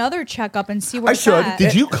get another checkup and see where I should.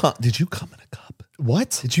 Did you come in a cup?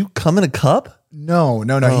 What? Did you come in a cup? No.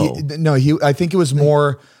 Oh. I think it was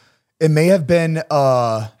more. It may have been.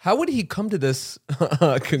 How would he come to this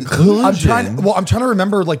conclusion? I'm trying to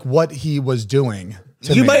remember like what he was doing.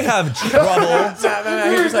 You might have trouble.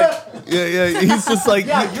 He was like, yeah. He's just like,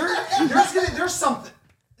 there's something.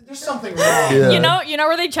 There's something wrong. Yeah. You know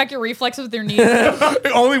where they check your reflexes with your knees?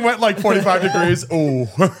 It only went like 45 degrees. Oh,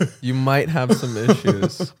 you might have some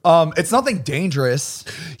issues. it's nothing dangerous.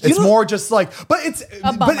 It's more just like, but it's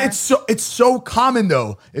so common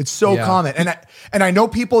though. It's so common, and I know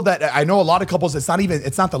people I know a lot of couples. It's not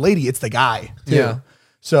the lady, it's the guy too. Yeah.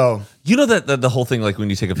 So you know that the whole thing, like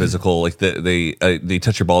when you take a physical, like they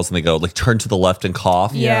touch your balls and they go like turn to the left and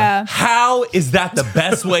cough. Yeah. How is that the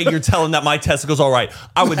best way you're telling that my testicles all right?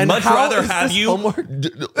 I would much rather have you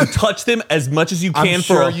touch them as much as you can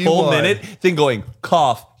for a full minute than going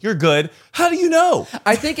cough. You're good. How do you know?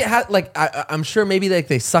 I think it had like I'm sure maybe like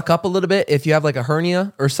they suck up a little bit if you have like a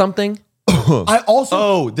hernia or something. I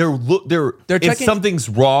also they're if checking, something's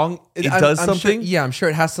wrong, it does something. Sure, I'm sure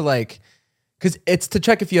it has to like. Because it's to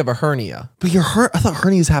check if you have a hernia. But I thought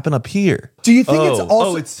hernias happen up here. Do you think it's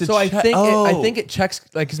also? It's to so I think it checks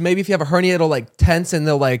like because maybe if you have a hernia, it'll like tense and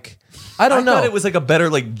they'll like I don't know. I thought it was like a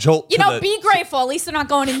better like jolt. Be grateful. At least they're not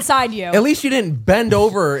going inside you. At least you didn't bend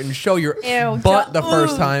over and show your butt the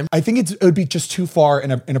first time. I think it would be just too far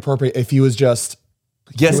and inappropriate if he was just.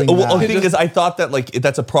 Yes. Well, the thing is, I thought that like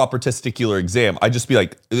that's a proper testicular exam. I'd just be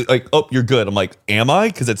like, oh, you're good. I'm like, am I?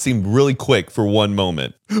 Because it seemed really quick for one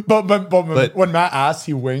moment. But when Matt asked,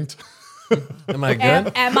 he winked. Am I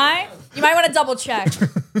good? Am I? You might want to double check.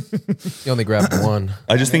 You only grabbed one.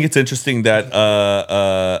 I just think it's interesting that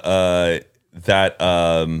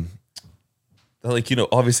like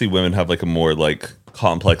obviously women have like a more like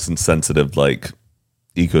complex and sensitive like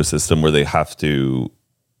ecosystem where they have to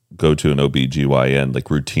go to an OBGYN like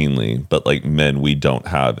routinely, but like men, we don't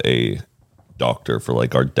have a doctor for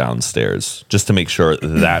like our downstairs just to make sure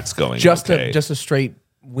that's going just okay. Just a straight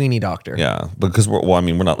weenie doctor. Yeah, because we're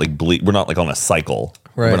not like we're not like on a cycle.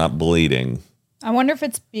 Right. We're not bleeding. I wonder if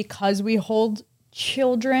it's because we hold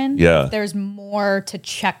children. Yeah. There's more to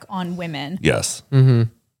check on women. Yes.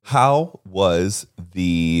 Mm-hmm. How was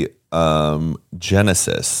the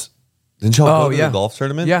Genesis? Didn't y'all go to the golf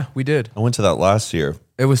tournament? Yeah, we did. I went to that last year.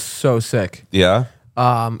 It was so sick. Yeah.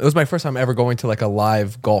 It was my first time ever going to like a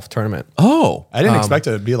live golf tournament. Oh, I didn't expect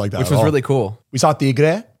it to be like that, which was really cool. We saw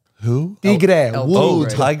Tigre. Who? Tigre. Oh,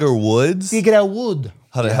 Tiger Woods. Tigre Wood.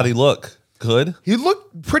 How'd he look? Good. He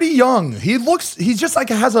looked pretty young. He's just like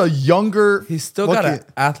has a younger. He's still got an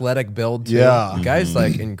athletic build too. Yeah. The guy's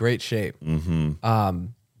like in great shape. Mm-hmm.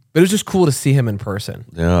 But it was just cool to see him in person.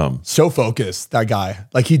 Yeah. So focused, that guy.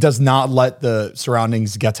 Like he does not let the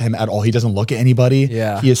surroundings get to him at all. He doesn't look at anybody.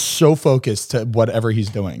 Yeah. He is so focused to whatever he's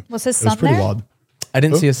doing. Was his It was son pretty there? wild. I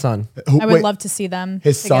didn't see his son. I would love to see them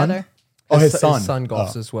His together. son? Oh, his son. His son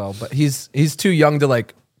golfs as well, but he's too young to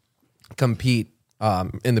like compete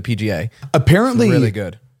in the PGA. Apparently, He's really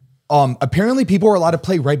good. Apparently, people were allowed to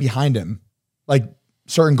play right behind him, like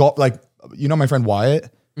certain golf. Like my friend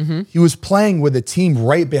Wyatt. Mm-hmm. He was playing with a team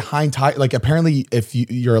right behind Ty. Like apparently, if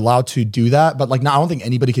you're allowed to do that, but like, no, I don't think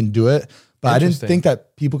anybody can do it. But I didn't think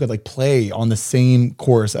that people could like play on the same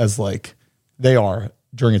course as like they are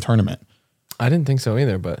during a tournament. I didn't think so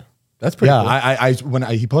either, but that's pretty cool. I when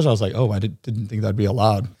he posted, I was like, oh, I didn't think that'd be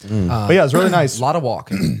allowed. But yeah, it's really nice. A lot of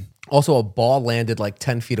walking. Also, a ball landed like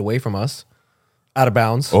 10 feet away from us, out of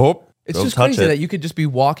bounds. Oh, it's just crazy that you could just be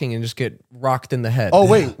walking and just get rocked in the head. Oh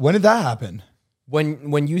wait, when did that happen?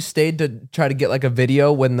 When you stayed to try to get like a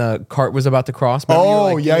video when the cart was about to cross.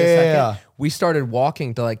 Oh, yeah. We started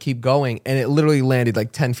walking to like keep going, and it literally landed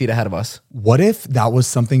like 10 feet ahead of us. What if that was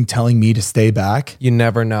something telling me to stay back? You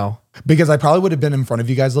never know. Because I probably would have been in front of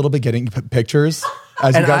you guys a little bit getting pictures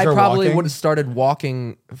as you guys I are probably walking. would have started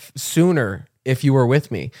walking sooner if you were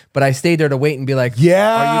with me. But I stayed there to wait and be like,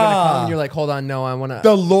 Yeah. are you going to come? And you're like, hold on, no, I want to.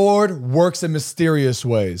 The Lord works in mysterious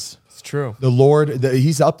ways. It's true. The Lord,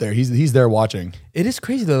 he's up there. He's there watching. It is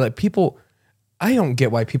crazy though. Like people, I don't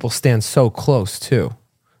get why people stand so close too.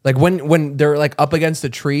 Like when they're like up against a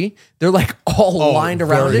tree, they're like all lined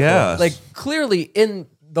around it. yes. Like clearly in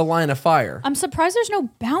the line of fire. I'm surprised there's no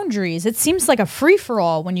boundaries. It seems like a free for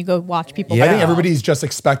all when you go watch people. I think play. everybody's just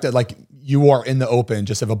expected, like you are in the open.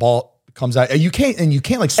 Just if a ball comes out, you can't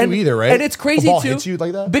like sue either, right? And it's crazy a ball too, hits you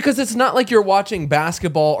like that because it's not like you're watching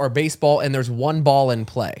basketball or baseball and there's one ball in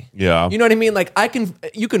play. Yeah. You know what I mean? Like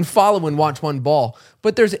you can follow and watch one ball,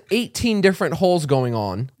 but there's 18 different holes going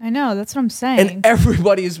on, I know, that's what I'm saying. and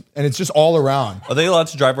everybody's and it's just all around. Are they allowed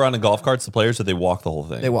to drive around in golf carts, the players, or they walk the whole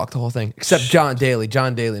thing? they walk the whole thing except John Daly.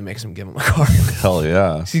 John Daly makes him give him a car. Hell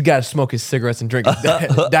yeah. He's got to smoke his cigarettes and drink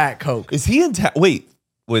that Coke. Is he in town?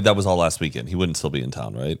 Wait, that was all last weekend. He wouldn't still be in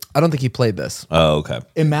town, right? I don't think he played this. Oh, okay.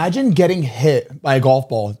 Imagine getting hit by a golf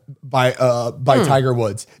ball by Tiger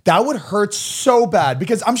Woods. That would hurt so bad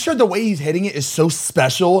because I'm sure the way he's hitting it is so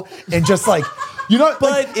special and just like, you know,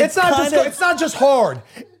 But like, it's not just hard.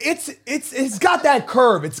 It's got that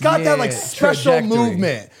curve. It's got that like special trajectory.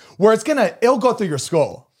 movement where it'll go through your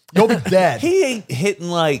skull. You'll be dead. He ain't hitting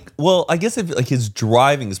like, well, I guess if like his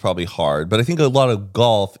driving is probably hard, but I think a lot of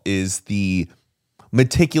golf is the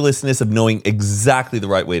meticulousness of knowing exactly the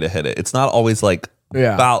right way to hit it. It's not always like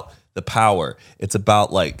about the power. It's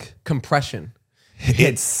about like Compression.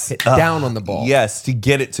 it's Hit down on the ball. Yes, to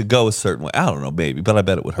get it to go a certain way. I don't know, maybe, but I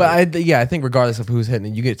bet it would hurt. But I think regardless of who's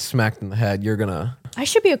hitting it, you get smacked in the head, you're gonna. I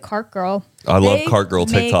should be a cart girl. I love They cart girl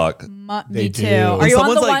make TikTok. They Me do. too. When Are you on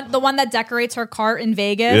someone's the like- one that decorates her cart in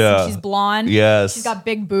Vegas? Yeah. And she's blonde. Yes. She's got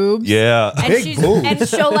big boobs. Yeah. And Big she's boobs. and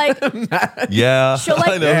she'll like Yeah. She'll, like-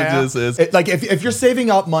 I know who this is. Like if you're saving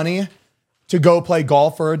up money to go play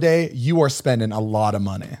golf for a day, you are spending a lot of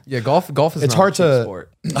money. Yeah, golf is. It's not hard a cheap to-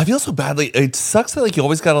 sport. I feel so badly. It sucks that like you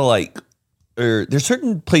always gotta like, or there's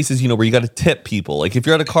certain places, you know, where you got to tip people. Like if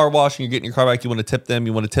you're at a car wash and you're getting your car back, you want to tip them.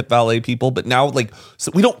 You want to tip valet people. But now like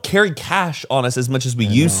so we don't carry cash on us as much as we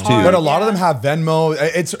used to. But a lot of them have Venmo.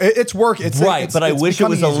 It's work. It's Right. it's- But I it's wish it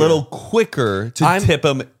was a becoming easier. little quicker to tip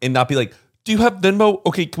them and not be like, do you have Venmo?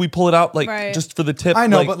 Okay, can we pull it out like Right. just for the tip? I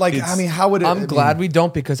know, but like it's- I mean, how would it? I'm glad we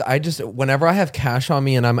don't because whenever I have cash on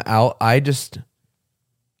me and I'm out, I just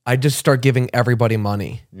start giving everybody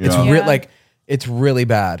money. It's Yeah. it's really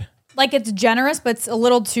bad. like it's generous, but it's a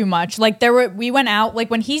little too much. Like we went out like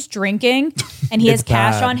when he's drinking and he has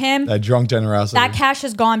cash bad. on him. that drunk generosity. That cash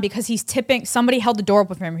is gone because he's tipping. Somebody held the door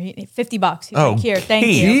open for him. $50. He's Oh, like, here, thank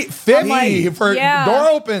Pete. you. 50 for yeah. door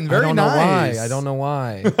open. Very I don't know nice. why. I don't know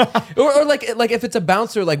why. or like if it's a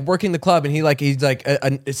bouncer like working the club and he's like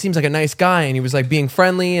it seems like a nice guy and he was like being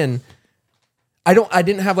friendly and I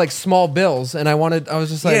didn't have like small bills and I was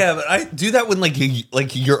just like yeah, but I do that when like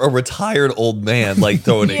you're a retired old man like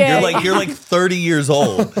throwing it. Yeah. You're like 30 years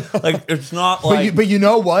old. Like it's not like But you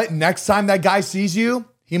know what? Next time that guy sees you,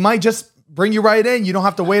 he might just bring you right in. You don't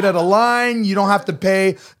have to wait at a line. You don't have to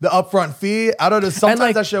pay the upfront fee. I don't know. Sometimes and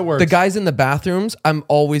like that shit works. the guys in the bathrooms, I'm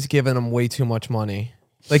always giving them way too much money.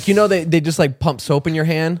 Like they just like pump soap in your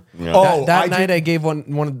hand. Yeah. Oh, that I night do- I gave one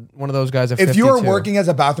of those guys a 50 if you were too. working as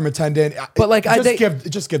a bathroom attendant, But, like,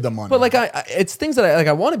 just give them money. But like it's things that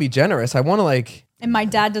I want to be generous. I want to like And my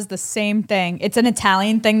dad does the same thing. It's an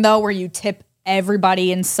Italian thing though, where you tip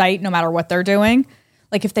everybody in sight, no matter what they're doing.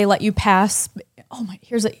 Like if they let you pass, but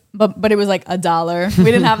it was like $1. We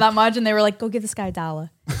didn't have that much, and they were like, "Go give this guy $1.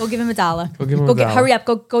 Go give him $1. Go give him $1. Hurry up.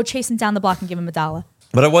 Go chase him down the block and give him $1."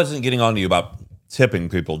 But I wasn't getting on to you about tipping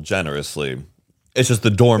people generously. It's just the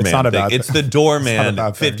doorman It's not a thing. bad It's thing. the doorman.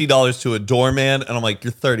 bad thing. $50 to a doorman, and I'm like,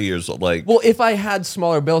 you're 30 years old. Like, well, if I had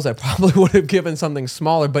smaller bills, I probably would have given something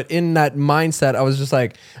smaller. But in that mindset, I was just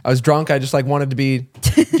like, I was drunk. I just like wanted to be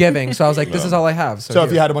giving. So I was like, this is all I have. so if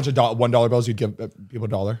here. you had a bunch of $1 bills, you'd give people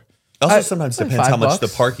 $1. also sometimes like depends how much $5. the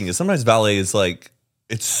parking is. Sometimes valet is like,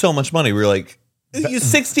 it's so much money. We're like, you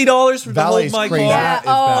 $60 for to hold Valet's my crazy. car. That is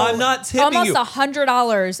bad. I'm not tipping Almost you.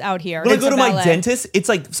 $100 out here. When I It's go a to my valet. dentist, it's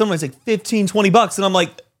like sometimes like $15-20, and I'm like,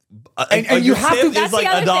 And you your have to- tip That's is the like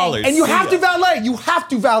other $1. thing. And you have to valet. You have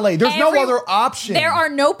to valet. There's no Every- other option. There are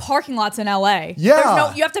no parking lots in LA.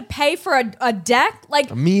 Yeah. You have to pay for a deck.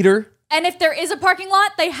 Like, a meter. and if there is a parking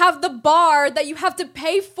lot, they have the bar that you have to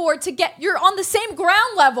pay for to get. You're on the same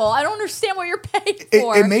ground level. I don't understand what you're paying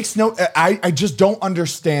for. It makes no. I just don't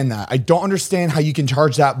understand that. I don't understand how you can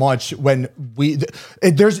charge that much when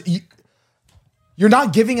there's. you're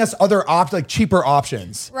not giving us other like cheaper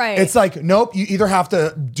options. Right. It's like, nope, you either have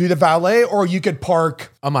to do the valet or you could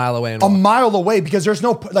park a mile away. A mile away because there's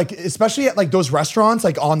no, like, especially at like those restaurants,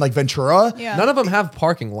 like on like Ventura. Yeah. None of them have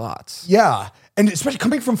parking lots. Yeah. And especially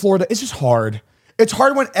coming from Florida, it's just hard. It's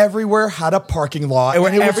hard when everywhere had a parking lot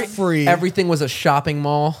and it was free. Everything was a shopping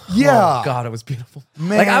mall. Yeah. Oh, God, it was beautiful.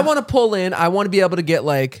 Man. Like, I want to pull in. I want to be able to get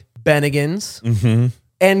like Bennigan's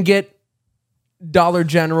and get Dollar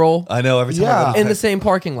General. I know every time I go in the same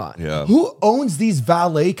parking lot. Yeah. Who owns these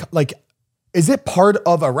valet? Like, is it part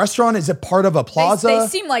of a restaurant? Is it part of a plaza? They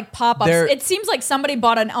seem like pop-ups. It seems like somebody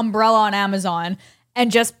bought an umbrella on Amazon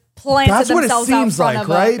and just planted themselves out front of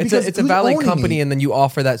right? It's a valet company, and then you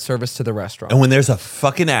offer that service to the restaurant. And when there's a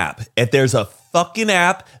fucking app, if there's a fucking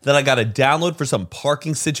app that I got to download for some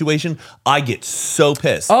parking situation, I get so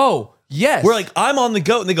pissed. Oh, yes. We're like, I'm on the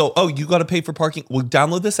go, and they go, oh, you got to pay for parking. Well,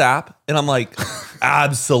 download this app. And I'm like,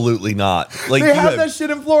 absolutely not. Like, they have that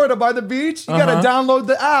shit in Florida by the beach. You got to download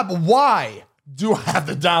the app. Why do I have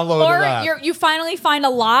to download the app? Or you finally find a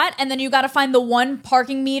lot, and then you got to find the one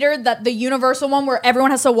parking meter, that the universal one where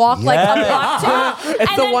everyone has to walk like a block to.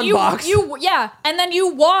 It's the one box. And then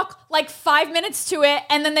you walk like 5 minutes to it,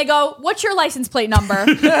 and then they go, "What's your license plate number?"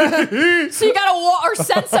 So you gotta or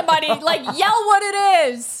send somebody like yell what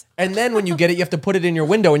it is. And then when you get it, you have to put it in your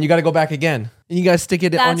window, and you got to go back again, and you got to stick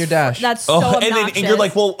it on your dash. That's so obnoxious. And you're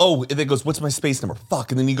like, well, and then it goes, what's my space number?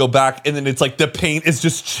 Fuck. And then you go back, and then it's like the paint is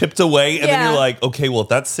just chipped away, and then you're like, okay, well, if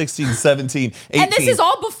that's 16, 17, 18. And this is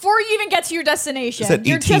all before you even get to your destination.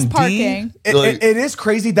 You're 18D? just parking. It is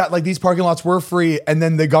crazy that like these parking lots were free, and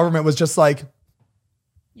then the government was just like,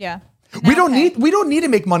 yeah. we don't need to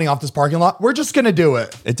make money off this parking lot. We're just gonna do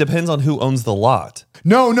it. It depends on who owns the lot.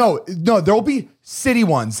 No. There'll be city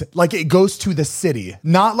ones. Like it goes to the city,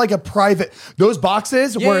 not like a private. Those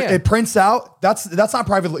boxes where it prints out. That's not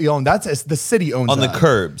privately owned. That's the city owns On that. the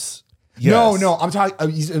curbs. Yes. No. I'm talking. For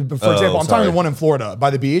example, I'm talking the one in Florida by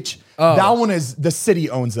the beach. That one is the city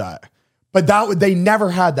owns that. But they never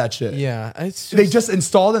had that shit. Yeah, it's They just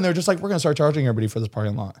installed it and they're just like, we're gonna start charging everybody for this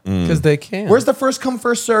parking lot. because they can. Where's the first come,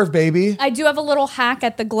 first serve, baby? I do have a little hack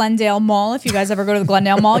at the Glendale Mall. If you guys ever go to the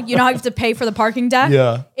Glendale Mall, you know how you have to pay for the parking deck?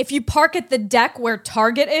 Yeah. If you park at the deck where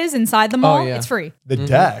Target is inside the mall, it's free. The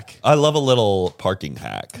deck. I love a little parking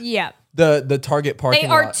hack. Yeah. the Target parking They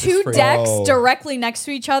lot are is two free. decks directly next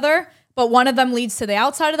to each other, but one of them leads to the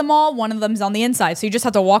outside of the mall, one of them's on the inside. So you just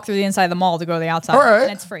have to walk through the inside of the mall to go to the outside. All right.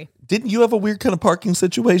 And it's free. Didn't you have a weird kind of parking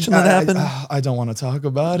situation that happened? I don't want to talk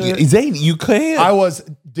about it. Zane, you can't.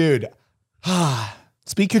 Dude.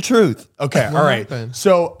 Speak your truth. Okay, all right. happened?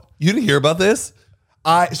 So You didn't hear about this?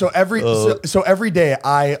 every day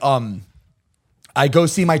I go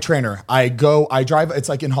see my trainer. I drive, it's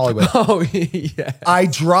like in Hollywood. Oh yeah. I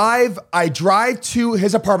drive to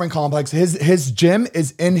his apartment complex. His gym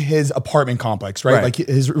is in his apartment complex, right? Like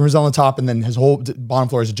his room is on the top and then his whole bottom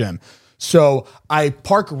floor is a gym. So I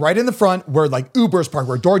park right in the front where like Uber's park,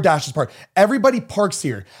 where DoorDash is parked. Everybody parks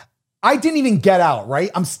here. I didn't even get out,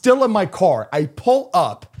 right? I'm still in my car. I pull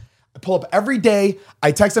up every day.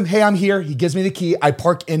 I text him, hey, I'm here. He gives me the key. I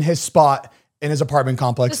park in his spot in his apartment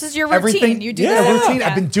complex. This is your routine. You do that. Routine.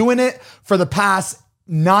 I've been doing it for the past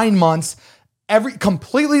 9 months.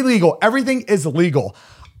 Completely legal. Everything is legal.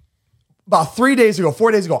 About 4 days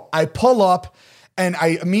ago, I pull up and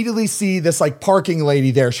I immediately see this like parking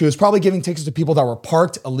lady there. She was probably giving tickets to people that were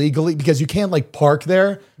parked illegally because you can't like park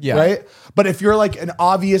there, right? But if you're like an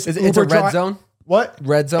obvious It's a red zone? What?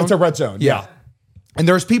 Red zone? It's a red zone, yeah. And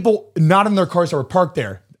there's people not in their cars that were parked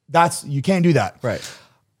there. You can't do that. Right.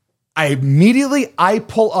 I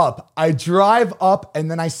pull up, I drive up,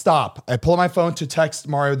 and then I stop. I pull up my phone to text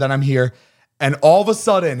Mario that I'm here, and all of a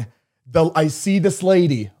sudden, I see this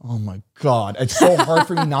lady. Oh my God. It's so hard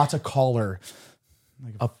for me not to call her.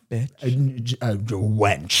 Like a bitch. A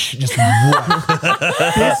wench. Just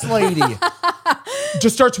wench. This lady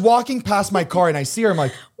just starts walking past my car and I see her. I'm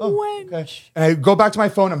like, oh, okay. And I go back to my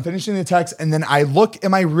phone. I'm finishing the text. And then I look in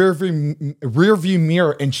my rear view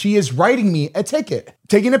mirror and she is writing me a ticket,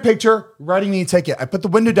 taking a picture, writing me a ticket. I put the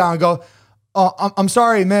window down and go, I'm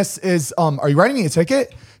sorry, miss, are you writing me a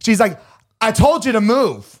ticket? She's like, I told you to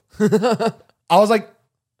move. I was like,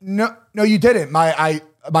 no, you didn't. My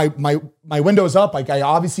window's up. Like I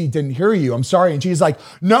obviously didn't hear you. I'm sorry. And she's like,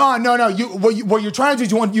 no. What you're trying to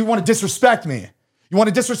do is you want to disrespect me. You want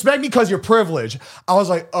to disrespect me because you're privileged. I was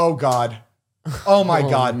like, oh God. Oh my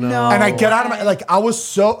God. No. And I get out of my, like, I was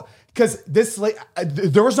so, because this lady,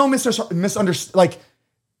 there was no misunderstanding. Like,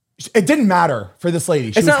 it didn't matter for this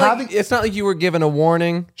lady. It's not like you were given a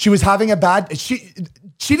warning. She was having a bad, she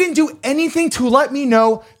didn't do anything to let me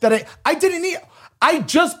know that I didn't need, I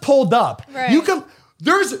just pulled up. Right.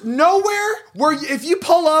 There's nowhere where if you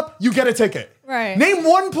pull up, you get a ticket. Right. Name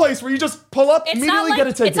one place where you just pull up, immediately get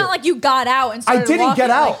a ticket. It's not like you got out and started I didn't walking, get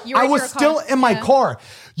out. I was still in my car.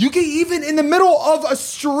 You can even in the middle of a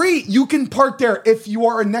street, you can park there if you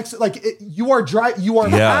are passing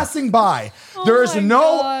by. There is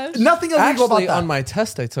nothing illegal about that. On my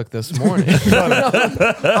test I took this morning.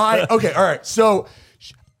 Okay, all right. So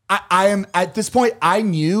I am at this point. I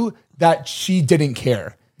knew that she didn't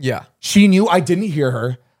care. Yeah, she knew I didn't hear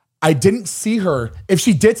her. I didn't see her. If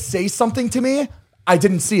she did say something to me, I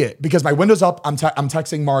didn't see it because my window's up. I'm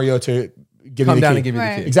texting Mario to give me the key. And give you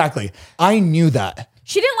the key. Exactly. I knew that.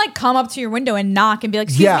 She didn't like come up to your window and knock and be like,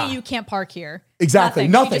 excuse me, you can't park here. Exactly.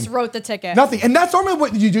 Nothing. She just wrote the ticket. Nothing. And that's normally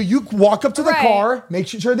what you do. You walk up to the car, make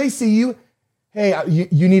sure they see you. Hey,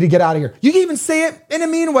 you need to get out of here. You can even say it in a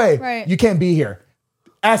mean way. Right. You can't be here.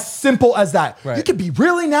 As simple as that. Right. You could be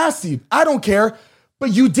really nasty. I don't care.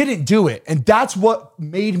 But you didn't do it. And that's what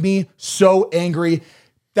made me so angry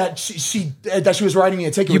that she was writing me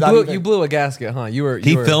a ticket. You blew a gasket, huh?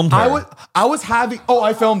 He filmed her.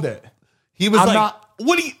 I filmed it. He was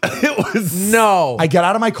what do you, it was. No. I get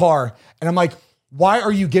out of my car and I'm like, why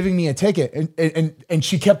are you giving me a ticket? And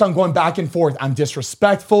she kept on going back and forth. I'm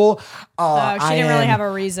disrespectful. She didn't really have a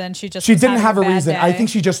reason. She didn't have a reason. I think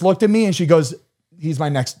she just looked at me and she goes, he's my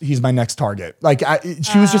next target. Like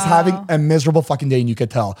she was just having a miserable fucking day, and you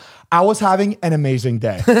could tell. I was having an amazing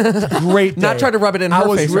day. Great day. Not trying to rub it in her face. I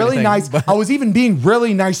was really nice. I was even being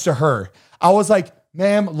really nice to her. I was like,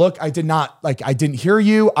 ma'am, look, I didn't hear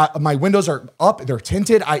you. My windows are up. They're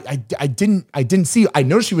tinted. I didn't see you. I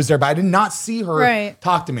know she was there, but I did not see her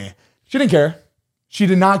talk to me. She didn't care. She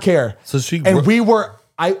did not care.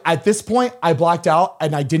 At this point, I blacked out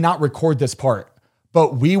and I did not record this part,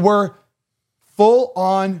 but we were full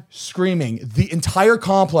on screaming the entire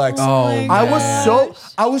complex. I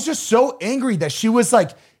was just so angry that she was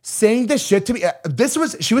like saying this shit to me.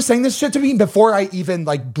 She was saying this shit to me before I even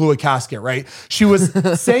like blew a casket, right? She was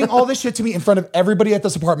saying all this shit to me in front of everybody at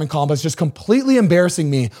this apartment complex, just completely embarrassing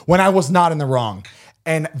me when I was not in the wrong.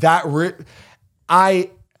 And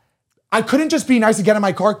I couldn't just be nice and get in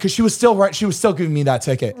my car because she was still right. She was still giving me that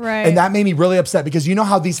ticket. Right. And that made me really upset because you know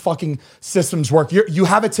how these fucking systems work. You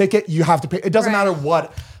have a ticket, you have to pay. It doesn't matter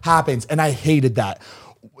what happens. And I hated that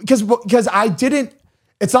because I didn't.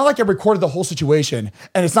 It's not like I recorded the whole situation,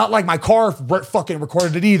 and it's not like my car fucking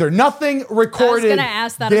recorded it either. Nothing recorded. I was gonna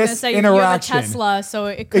ask that. I was gonna say you have a Tesla, so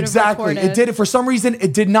it could have recorded. It did. For some reason,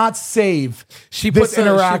 it did not save this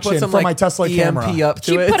interaction from my Tesla camera. Up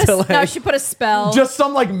to she put a spell. Just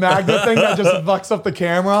some like magnet thing that just fucks up the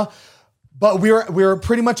camera. But we were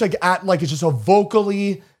pretty much like at like it's just a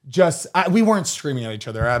vocally. We weren't screaming at each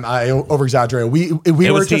other. I over exaggerate. We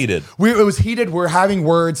were heated. It was heated. We're having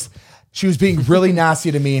words. She was being really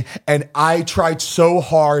nasty to me, and I tried so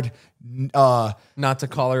hard not to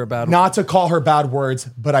call her bad words,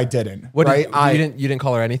 but I didn't. You didn't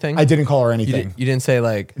call her anything? I didn't call her anything. You didn't say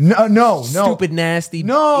like no stupid nasty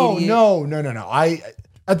no idiot. No.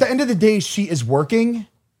 At the end of the day, she is working.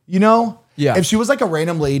 You know. Yeah. If she was like a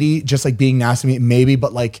random lady, just like being nasty to me, maybe.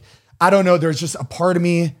 But like, I don't know. There's just a part of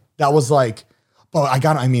me that was like,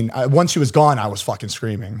 once she was gone, I was fucking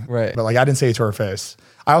screaming. Right. But like, I didn't say it to her face.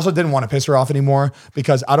 I also didn't want to piss her off anymore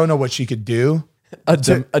because I don't know what she could do. A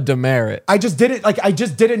demerit. I just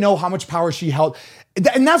didn't know how much power she held.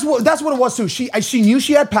 And that's what it was too. She knew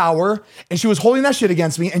she had power and she was holding that shit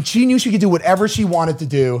against me and she knew she could do whatever she wanted to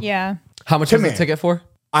do. Yeah. How much was the ticket for?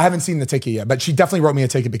 I haven't seen the ticket yet, but she definitely wrote me a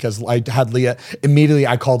ticket because I had Leah. Immediately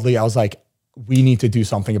I called Leah. I was like, we need to do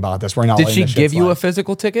something about this. We're not. Did she give you a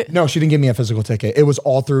physical ticket? No, she didn't give me a physical ticket. It was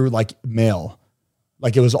all through like mail.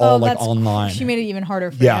 Like it was all like online. She made it even harder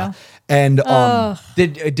for you. And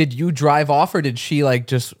did you drive off or did she like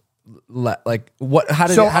just like what? How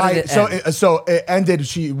did it end? So it ended.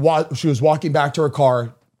 She was walking back to her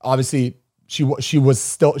car. Obviously, she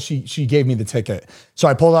gave me the ticket. So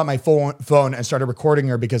I pulled out my phone and started recording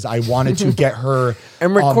her because I wanted to get her.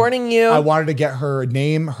 I'm recording you. I wanted to get her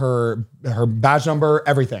name, her badge number,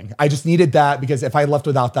 everything. I just needed that because if I left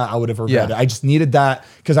without that, I would have regretted it. I just needed that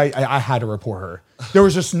because I had to report her. There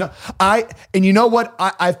was just and you know what?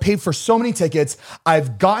 I've paid for so many tickets.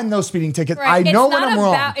 I've gotten those speeding tickets. Right. I know when I'm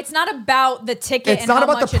wrong. It's not about the ticket. It's not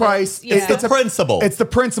about the price. It's the principle. It's the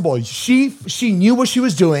principle. She knew what she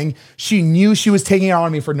was doing. She knew she was taking it out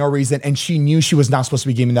on me for no reason, and she knew she was not supposed to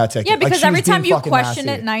be giving me that ticket. Yeah, because every time you question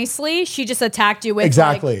it nicely, she just attacked you with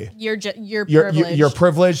exactly. Like, you're privileged. You're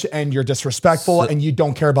privileged and you're disrespectful and you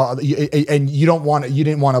don't care about and you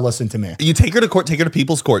didn't want to listen to me. You take her to court, take her to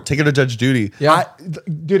people's court, take her to Judge Judy. Yeah.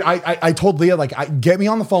 Dude, I told Leah, like, get me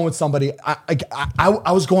on the phone with somebody.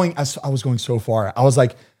 I was going so far. I was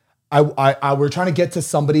like, we're trying to get to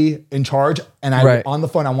somebody in charge, and on the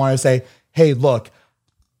phone, I wanted to say, hey, look,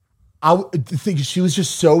 I think she was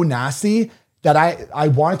just so nasty that I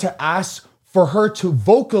wanted to ask for her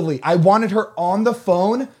to I wanted her on the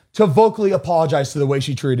phone to vocally apologize to the way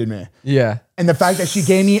she treated me. Yeah. And the fact that she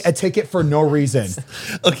gave me a ticket for no reason.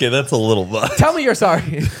 Okay, that's a little much. Tell me you're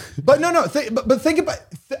sorry. But no. But think about,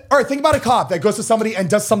 all right, think about a cop that goes to somebody and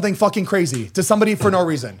does something fucking crazy to somebody for no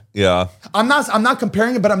reason. Yeah. I'm not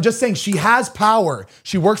comparing it, but I'm just saying she has power.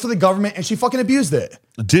 She works for the government and she fucking abused it.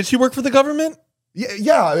 Did she work for the government?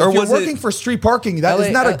 Yeah. If you're working for street parking,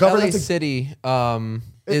 isn't that a government? LA City.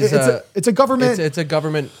 It's a government. It's a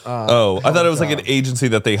government. I thought it was like an agency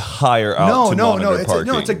that they hire out to monitor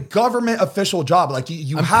parking. It's a government official job. Like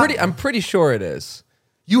I'm pretty sure it is.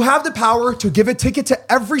 You have the power to give a ticket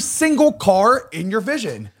to every single car in your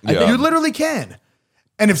vision. Yeah. You literally can.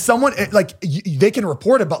 And if someone they can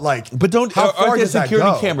report it, but are there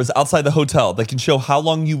security cameras outside the hotel that can show how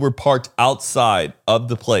long you were parked outside of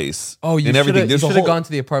the place? Oh, you should have gone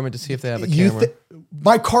to the apartment to see if they have a camera.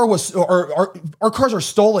 My car was, or our cars are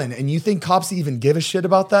stolen, and you think cops even give a shit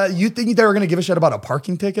about that? You think they were going to give a shit about a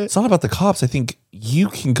parking ticket? It's not about the cops. I think you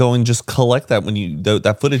can go and just collect that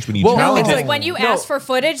that footage when you challenge it's it. like when you ask for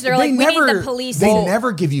footage, they're like, we need the police. They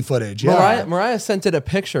never give you footage. Yeah. Mariah sent in a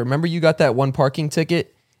picture. Remember, you got that one parking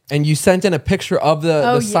ticket, and you sent in a picture of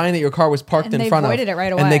the sign that your car was parked in front of. And they voided it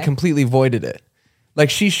right away. And they completely voided it. Like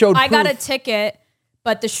she showed. I got a ticket,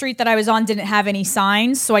 but the street that I was on didn't have any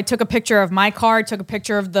signs. So I took a picture of my car, took a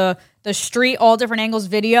picture of the street, all different angles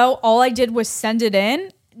video. All I did was send it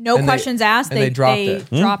in. No questions asked. They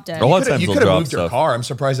dropped it. A lot of times you could have moved your car. I'm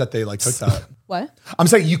surprised that they took that. What? I'm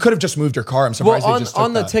saying you could have just moved your car. I'm surprised they just took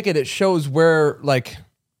on the ticket it shows where like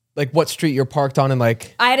what street you're parked on, and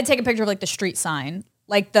like I had to take a picture of the street sign,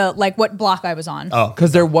 like what block I was on. Oh,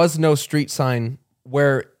 because there was no street sign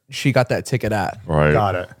where she got that ticket at. Right.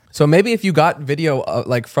 Got it. So maybe if you got video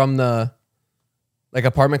from the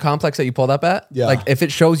apartment complex that you pulled up at, if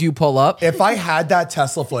it shows you pull up. If I had that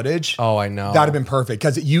Tesla footage, I know that'd have been perfect,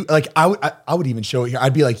 because I would even show it here.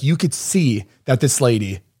 I'd be like, you could see that this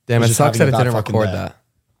lady. Damn, it sucks that it didn't record that.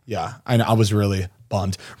 Yeah, I was really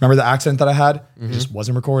bummed. Remember the accident that I had? It just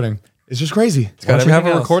wasn't recording. It's just crazy. It's got have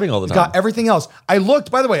a recording all the time. It's got everything else. I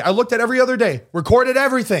looked at every other day, recorded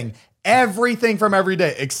everything from every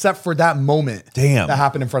day, except for that moment. Damn. That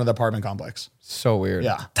happened in front of the apartment complex. So weird.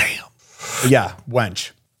 Yeah. Damn. But yeah,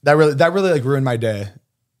 wench. That really ruined my day.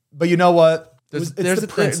 But you know what? There's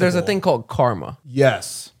a thing called karma.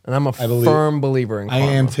 Yes. And I'm a firm believer in karma. I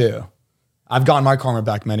am too. I've gotten my karma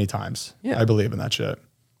back many times. Yeah. I believe in that shit.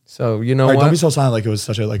 So you know what? Don't be so silent like it was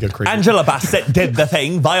such a crazy. Angela Bassett did the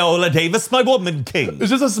thing. Viola Davis, my woman king. It's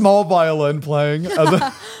just a small violin playing.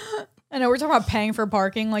 I know we're talking about paying for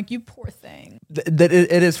parking. Like, you poor thing. It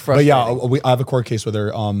is frustrating. But yeah, I have a court case with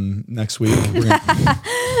her next week.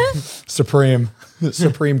 Supreme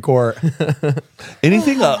Court.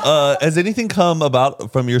 Anything? Has anything come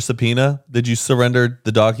about from your subpoena? Did you surrender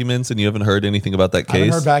the documents and you haven't heard anything about that case? I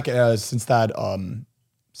haven't heard back since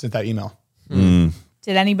that email.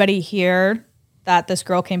 Did anybody hear that this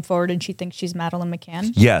girl came forward and she thinks she's Madeline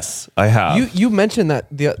McCann? Yes, I have. You mentioned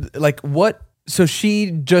that what? So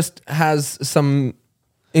she just has some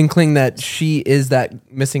inkling that she is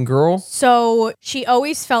that missing girl? So she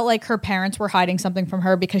always felt like her parents were hiding something from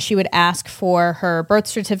her, because she would ask for her birth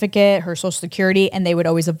certificate, her social security, and they would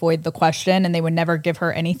always avoid the question and they would never give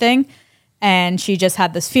her anything. And she just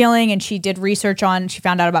had this feeling, and she did research she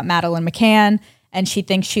found out about Madeline McCann, and she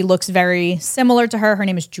thinks she looks very similar to her. Her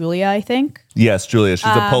name is Julia, I think. Yes, Julia. She's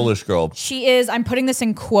a Polish girl. She is, I'm putting this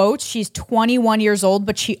in quotes, she's 21 years old,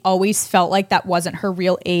 but she always felt like that wasn't her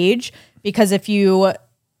real age, because if you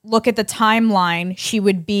look at the timeline, she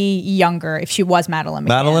would be younger if she was Madeline McCann.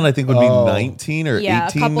 Madeline, I think, would be 19 or 18 now.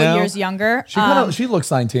 a couple years younger. She looks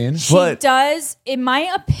 19. She does, in my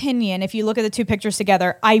opinion, if you look at the two pictures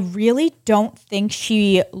together, I really don't think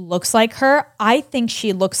she looks like her. I think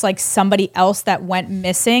she looks like somebody else that went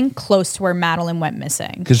missing close to where Madeline went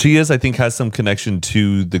missing. Because she has some connection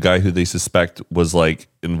to the guy who they suspect was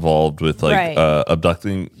involved with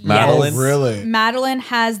abducting Madeline. Oh, really? Madeline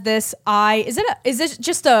has this eye. Is this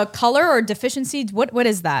just a color or deficiency? What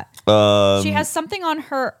is that? She has something on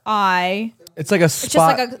her eye. It's like a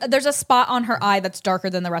spot. It's just there's a spot on her eye that's darker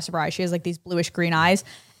than the rest of her eye. She has these bluish green eyes.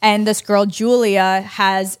 And this girl, Julia,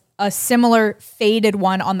 has a similar faded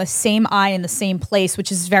one on the same eye in the same place,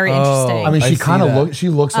 which is very interesting. I mean, she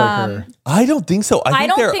looks like her. I don't think so. I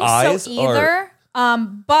think their eyes so either.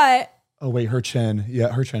 But oh wait, her chin. Yeah,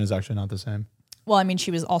 her chin is actually not the same. Well, I mean,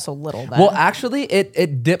 she was also little then. Well, actually,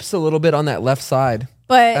 it dips a little bit on that left side.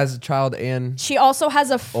 But as a child and she also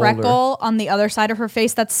has a freckle on the other side of her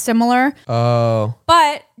face that's similar. Oh.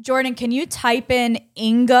 But Jordan, can you type in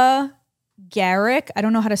Inga Garrick? I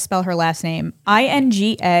don't know how to spell her last name.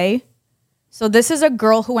 Inga. So this is a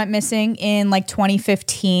girl who went missing in like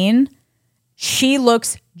 2015. She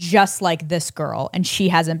looks just like this girl, and she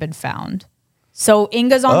hasn't been found. So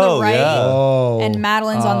Inga's on the right, and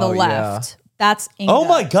Madeline's on the left. Yeah. That's Inga. Oh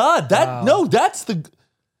my God! That's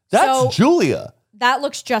Julia. That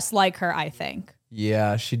looks just like her, I think.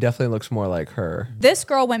 Yeah, she definitely looks more like her. This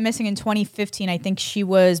girl went missing in 2015. I think she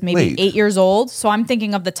was maybe 8 years old. So I'm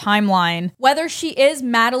thinking of the timeline. Whether she is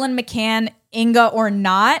Madeleine McCann, Inga, or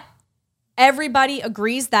not, everybody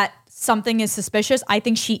agrees that something is suspicious. I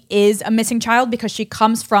think she is a missing child because she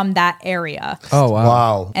comes from that area. Oh,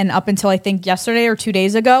 wow. And up until I think yesterday or 2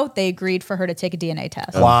 days ago, they agreed for her to take a DNA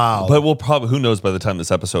test. Wow. But we'll probably, who knows by the time this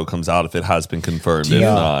episode comes out if it has been confirmed, if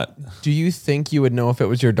not. Do you think you would know if it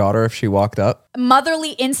was your daughter if she walked up?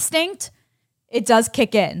 Motherly instinct, it does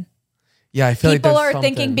kick in. Yeah, I feel people like are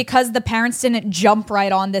thinking because the parents didn't jump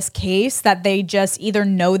right on this case that they just either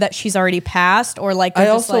know that she's already passed or like they're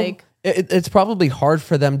just like... It's probably hard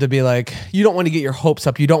for them to be like, you don't want to get your hopes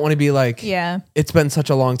up. You don't want to be like, it's been such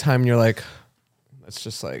a long time. And you're like, it's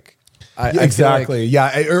just like, exactly.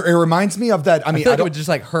 It reminds me of that. I mean, feel like it would just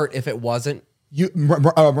like hurt if it wasn't.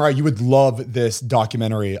 Mariah, you would love this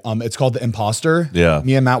documentary. It's called The Imposter. Yeah.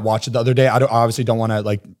 Me and Matt watched it the other day. I obviously don't want to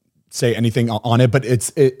like say anything on it, but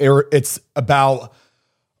it's about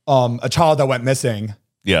a child that went missing.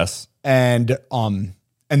 Yes. And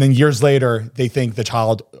then years later, they think the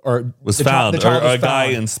child was found. A guy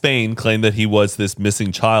in Spain claimed that he was this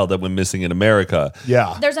missing child that went missing in America.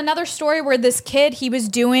 Yeah. There's another story where this kid, he was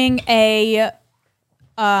doing he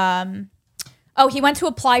went to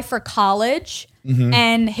apply for college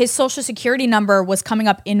and his social security number was coming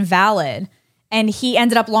up invalid. And he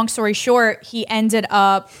ended up, long story short, he ended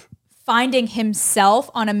up finding himself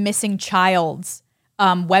on a missing child's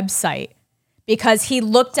website. Because he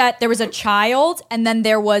looked at, there was a child and then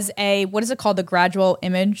there was what is it called? The gradual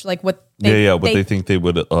image? Like what they think they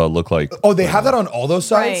would look like. Oh, they have that on all those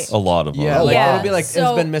sites? Right. A lot of them. Yeah, it'll be like, it's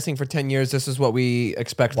been missing for 10 years. This is what we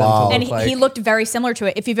expect them to look and like. He looked very similar to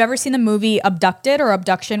it. If you've ever seen the movie Abducted or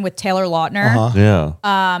Abduction with Taylor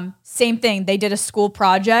Lautner. Same thing. They did a school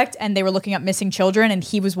project and they were looking at missing children and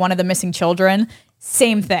he was one of the missing children.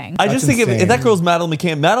 Same thing. I just think if that girl's Madeleine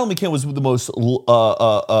McCann was the most,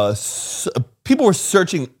 people were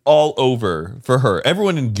searching all over for her.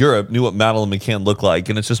 Everyone in Europe knew what Madeleine McCann looked like.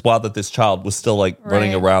 And it's just wild that this child was still like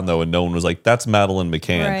running around though. And no one was like, that's Madeleine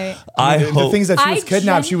McCann. Right. The things that she was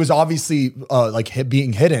kidnapped, she was obviously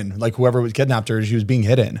being hidden. Like whoever kidnapped her, she was being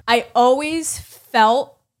hidden. I always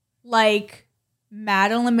felt like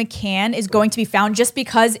Madeleine McCann is going to be found just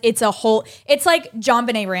because it's like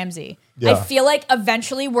JonBenet Ramsey. Yeah. I feel like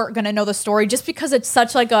eventually we're going to know the story just because it's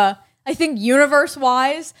such like I think universe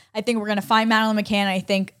wise, I think we're going to find Madeleine McCann. I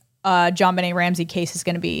think JonBenet Ramsey case is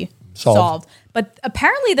going to be solved. But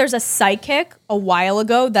apparently there's a psychic a while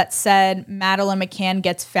ago that said Madeleine McCann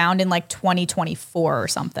gets found in like 2024 or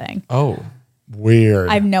something. Oh, weird.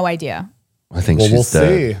 I have no idea. I think she's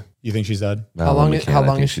dead. See. You think she's dead? How long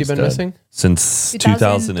has she been missing? Since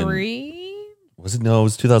 2003? Was it? No, it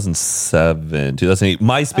was 2007, 2008.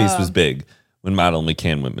 MySpace was big when Madeleine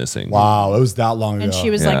McCann went missing. Wow, it was that long ago. And she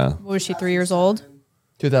was like, what was she, 3 years old?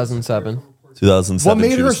 2007. 2007. What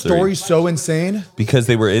made her story so insane? Because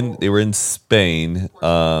they were in Spain,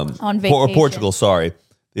 on vacation. Or Portugal. Sorry,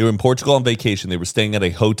 they were in Portugal on vacation. They were staying at a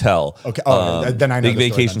hotel. Okay, then I know big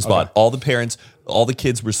vacation spot. Okay. All the parents, all the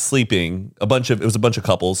kids were sleeping. It was a bunch of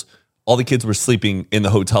couples. All the kids were sleeping in the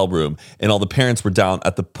hotel room, and all the parents were down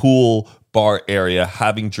at the pool bar area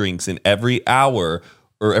having drinks. And every hour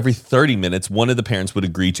or every 30 minutes, one of the parents would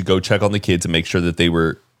agree to go check on the kids and make sure that they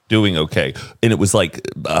were doing okay. And it was like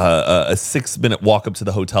a 6-minute walk up to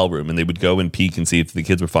the hotel room, and they would go and peek and see if the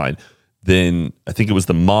kids were fine. Then I think it was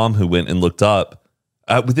the mom who went and looked up.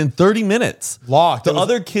 Within 30 minutes, locked. The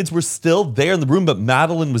other kids were still there in the room, but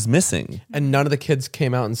Madeleine was missing. And none of the kids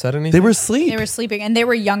came out and said anything? They were asleep. They were sleeping, and they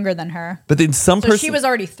were younger than her. But then So she was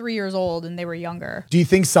already 3 years old, and they were younger. Do you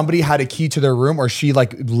think somebody had a key to their room, or she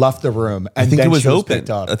like left the room? And I think then it was she open. picked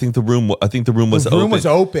up? I think the room was open. The room was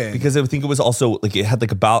open because I think it was also like it had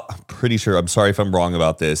like I'm pretty sure. I'm sorry if I'm wrong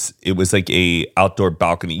about this. It was like a outdoor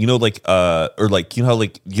balcony. You know, like or like you know how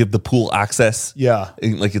like you have the pool access. Yeah,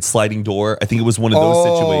 and, like it's sliding door. I think it was one of those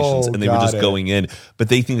situations, and they were just going in. But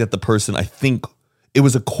they think that the person, I think it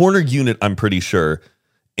was a corner unit. I'm pretty sure.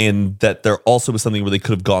 and that there also was something where they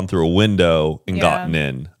could have gone through a window and Yeah. gotten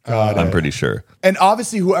in. I'm pretty sure. And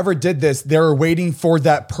obviously, whoever did this, they were waiting for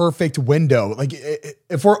that perfect window. Like,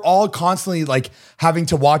 if we're all constantly like having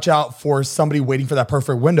to watch out for somebody waiting for that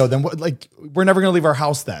perfect window, then we're never gonna leave our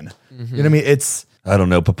house. Then you know what I mean? I don't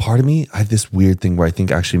know, but part of me, I have this weird thing where I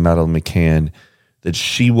think actually Madeline McCann, that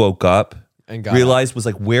she woke up and realized was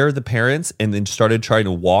like, where are the parents? And then started trying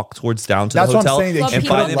to walk towards down to That's the what I'm hotel. saying, they Well, keep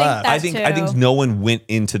people it think left. that I think too. no one went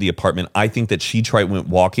into the apartment. I think that she went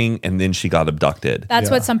walking and then she got abducted.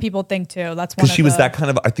 That's what some people think too. That's one Because of she was the- that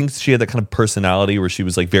kind of, I think she had that kind of personality where she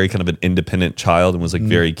was like very kind of an independent child and was like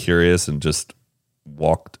very curious and just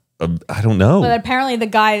walked. I don't know. But apparently, the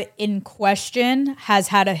guy in question has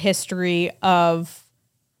had a history of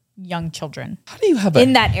young children How do you have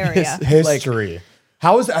in that area. History.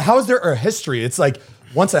 How is there a history? It's like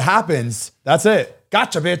once it happens, that's it.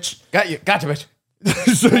 Gotcha, bitch. Gotcha, bitch.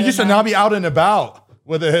 So you should not be out and about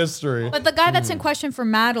with a history. But the guy that's in question for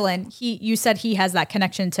Madeline, you said he has that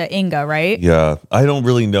connection to Inga, right? Yeah. I don't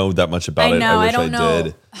really know that much about I it. know. I I wish don't know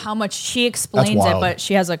did. how much she explains it, wild. but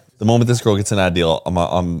she has a. The moment this girl gets an ad deal,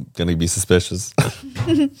 I'm gonna be suspicious.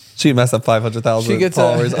 She messed up 500,000 She gets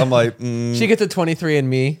followers. I'm like, She gets a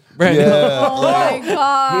 23andMe. Right? Oh my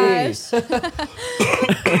gosh,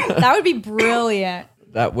 that would be brilliant.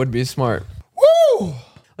 That would be smart. Woo!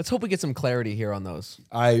 Let's hope we get some clarity here on those.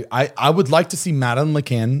 I would like to see Madeline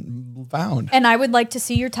McCann found. And I would like to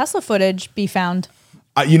see your Tesla footage be found.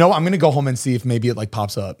 You know, I'm gonna go home and see if maybe it like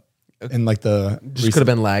pops up in like the Just could have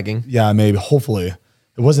been lagging. Yeah, maybe. Hopefully,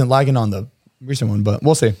 it wasn't lagging on the recent one, but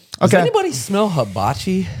we'll see. Does Okay. anybody smell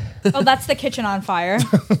hibachi? Oh, that's the kitchen on fire.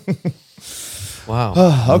 Wow.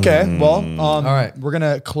 Okay. Well, all right. We're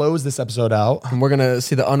gonna close this episode out. And we're going to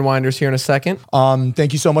see the unwinders here in a second.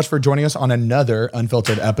 Thank you so much for joining us on another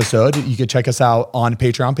Unfiltered episode. You can check us out on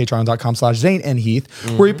Patreon, patreon.com/Zane and Heath,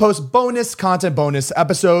 where we post bonus content, bonus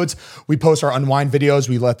episodes. We post our unwind videos.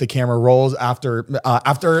 We let the camera roll after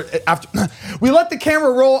we let the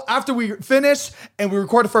camera roll after we finish, and we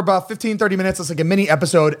record it for about 15-30 minutes. It's like a mini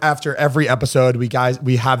episode after every episode. We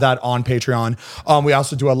have that on Patreon. We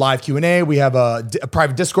also do a live Q&A. We have a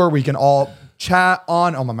private Discord where you can all chat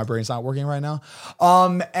on. Oh my brain's not working right now.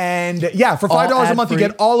 And yeah, for $5 a month, you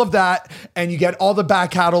get all of that, and you get all the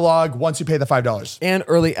back catalog once you pay the $5. And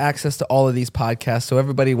early access to all of these podcasts. So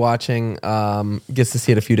everybody watching gets to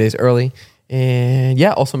see it a few days early. And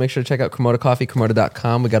yeah, also make sure to check out Komodo Coffee,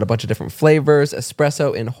 Komodo.com. We got a bunch of different flavors,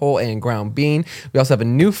 espresso in whole and ground bean. We also have a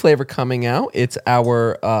new flavor coming out. It's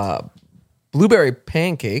our blueberry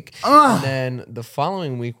pancake. And then the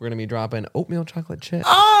following week, we're going to be dropping oatmeal chocolate chip.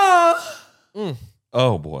 oh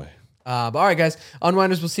boy. But all right, guys,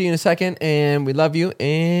 Unwinders, we'll see you in a second. And we love you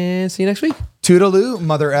and see you next week. Toodaloo,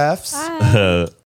 mother Fs. Bye.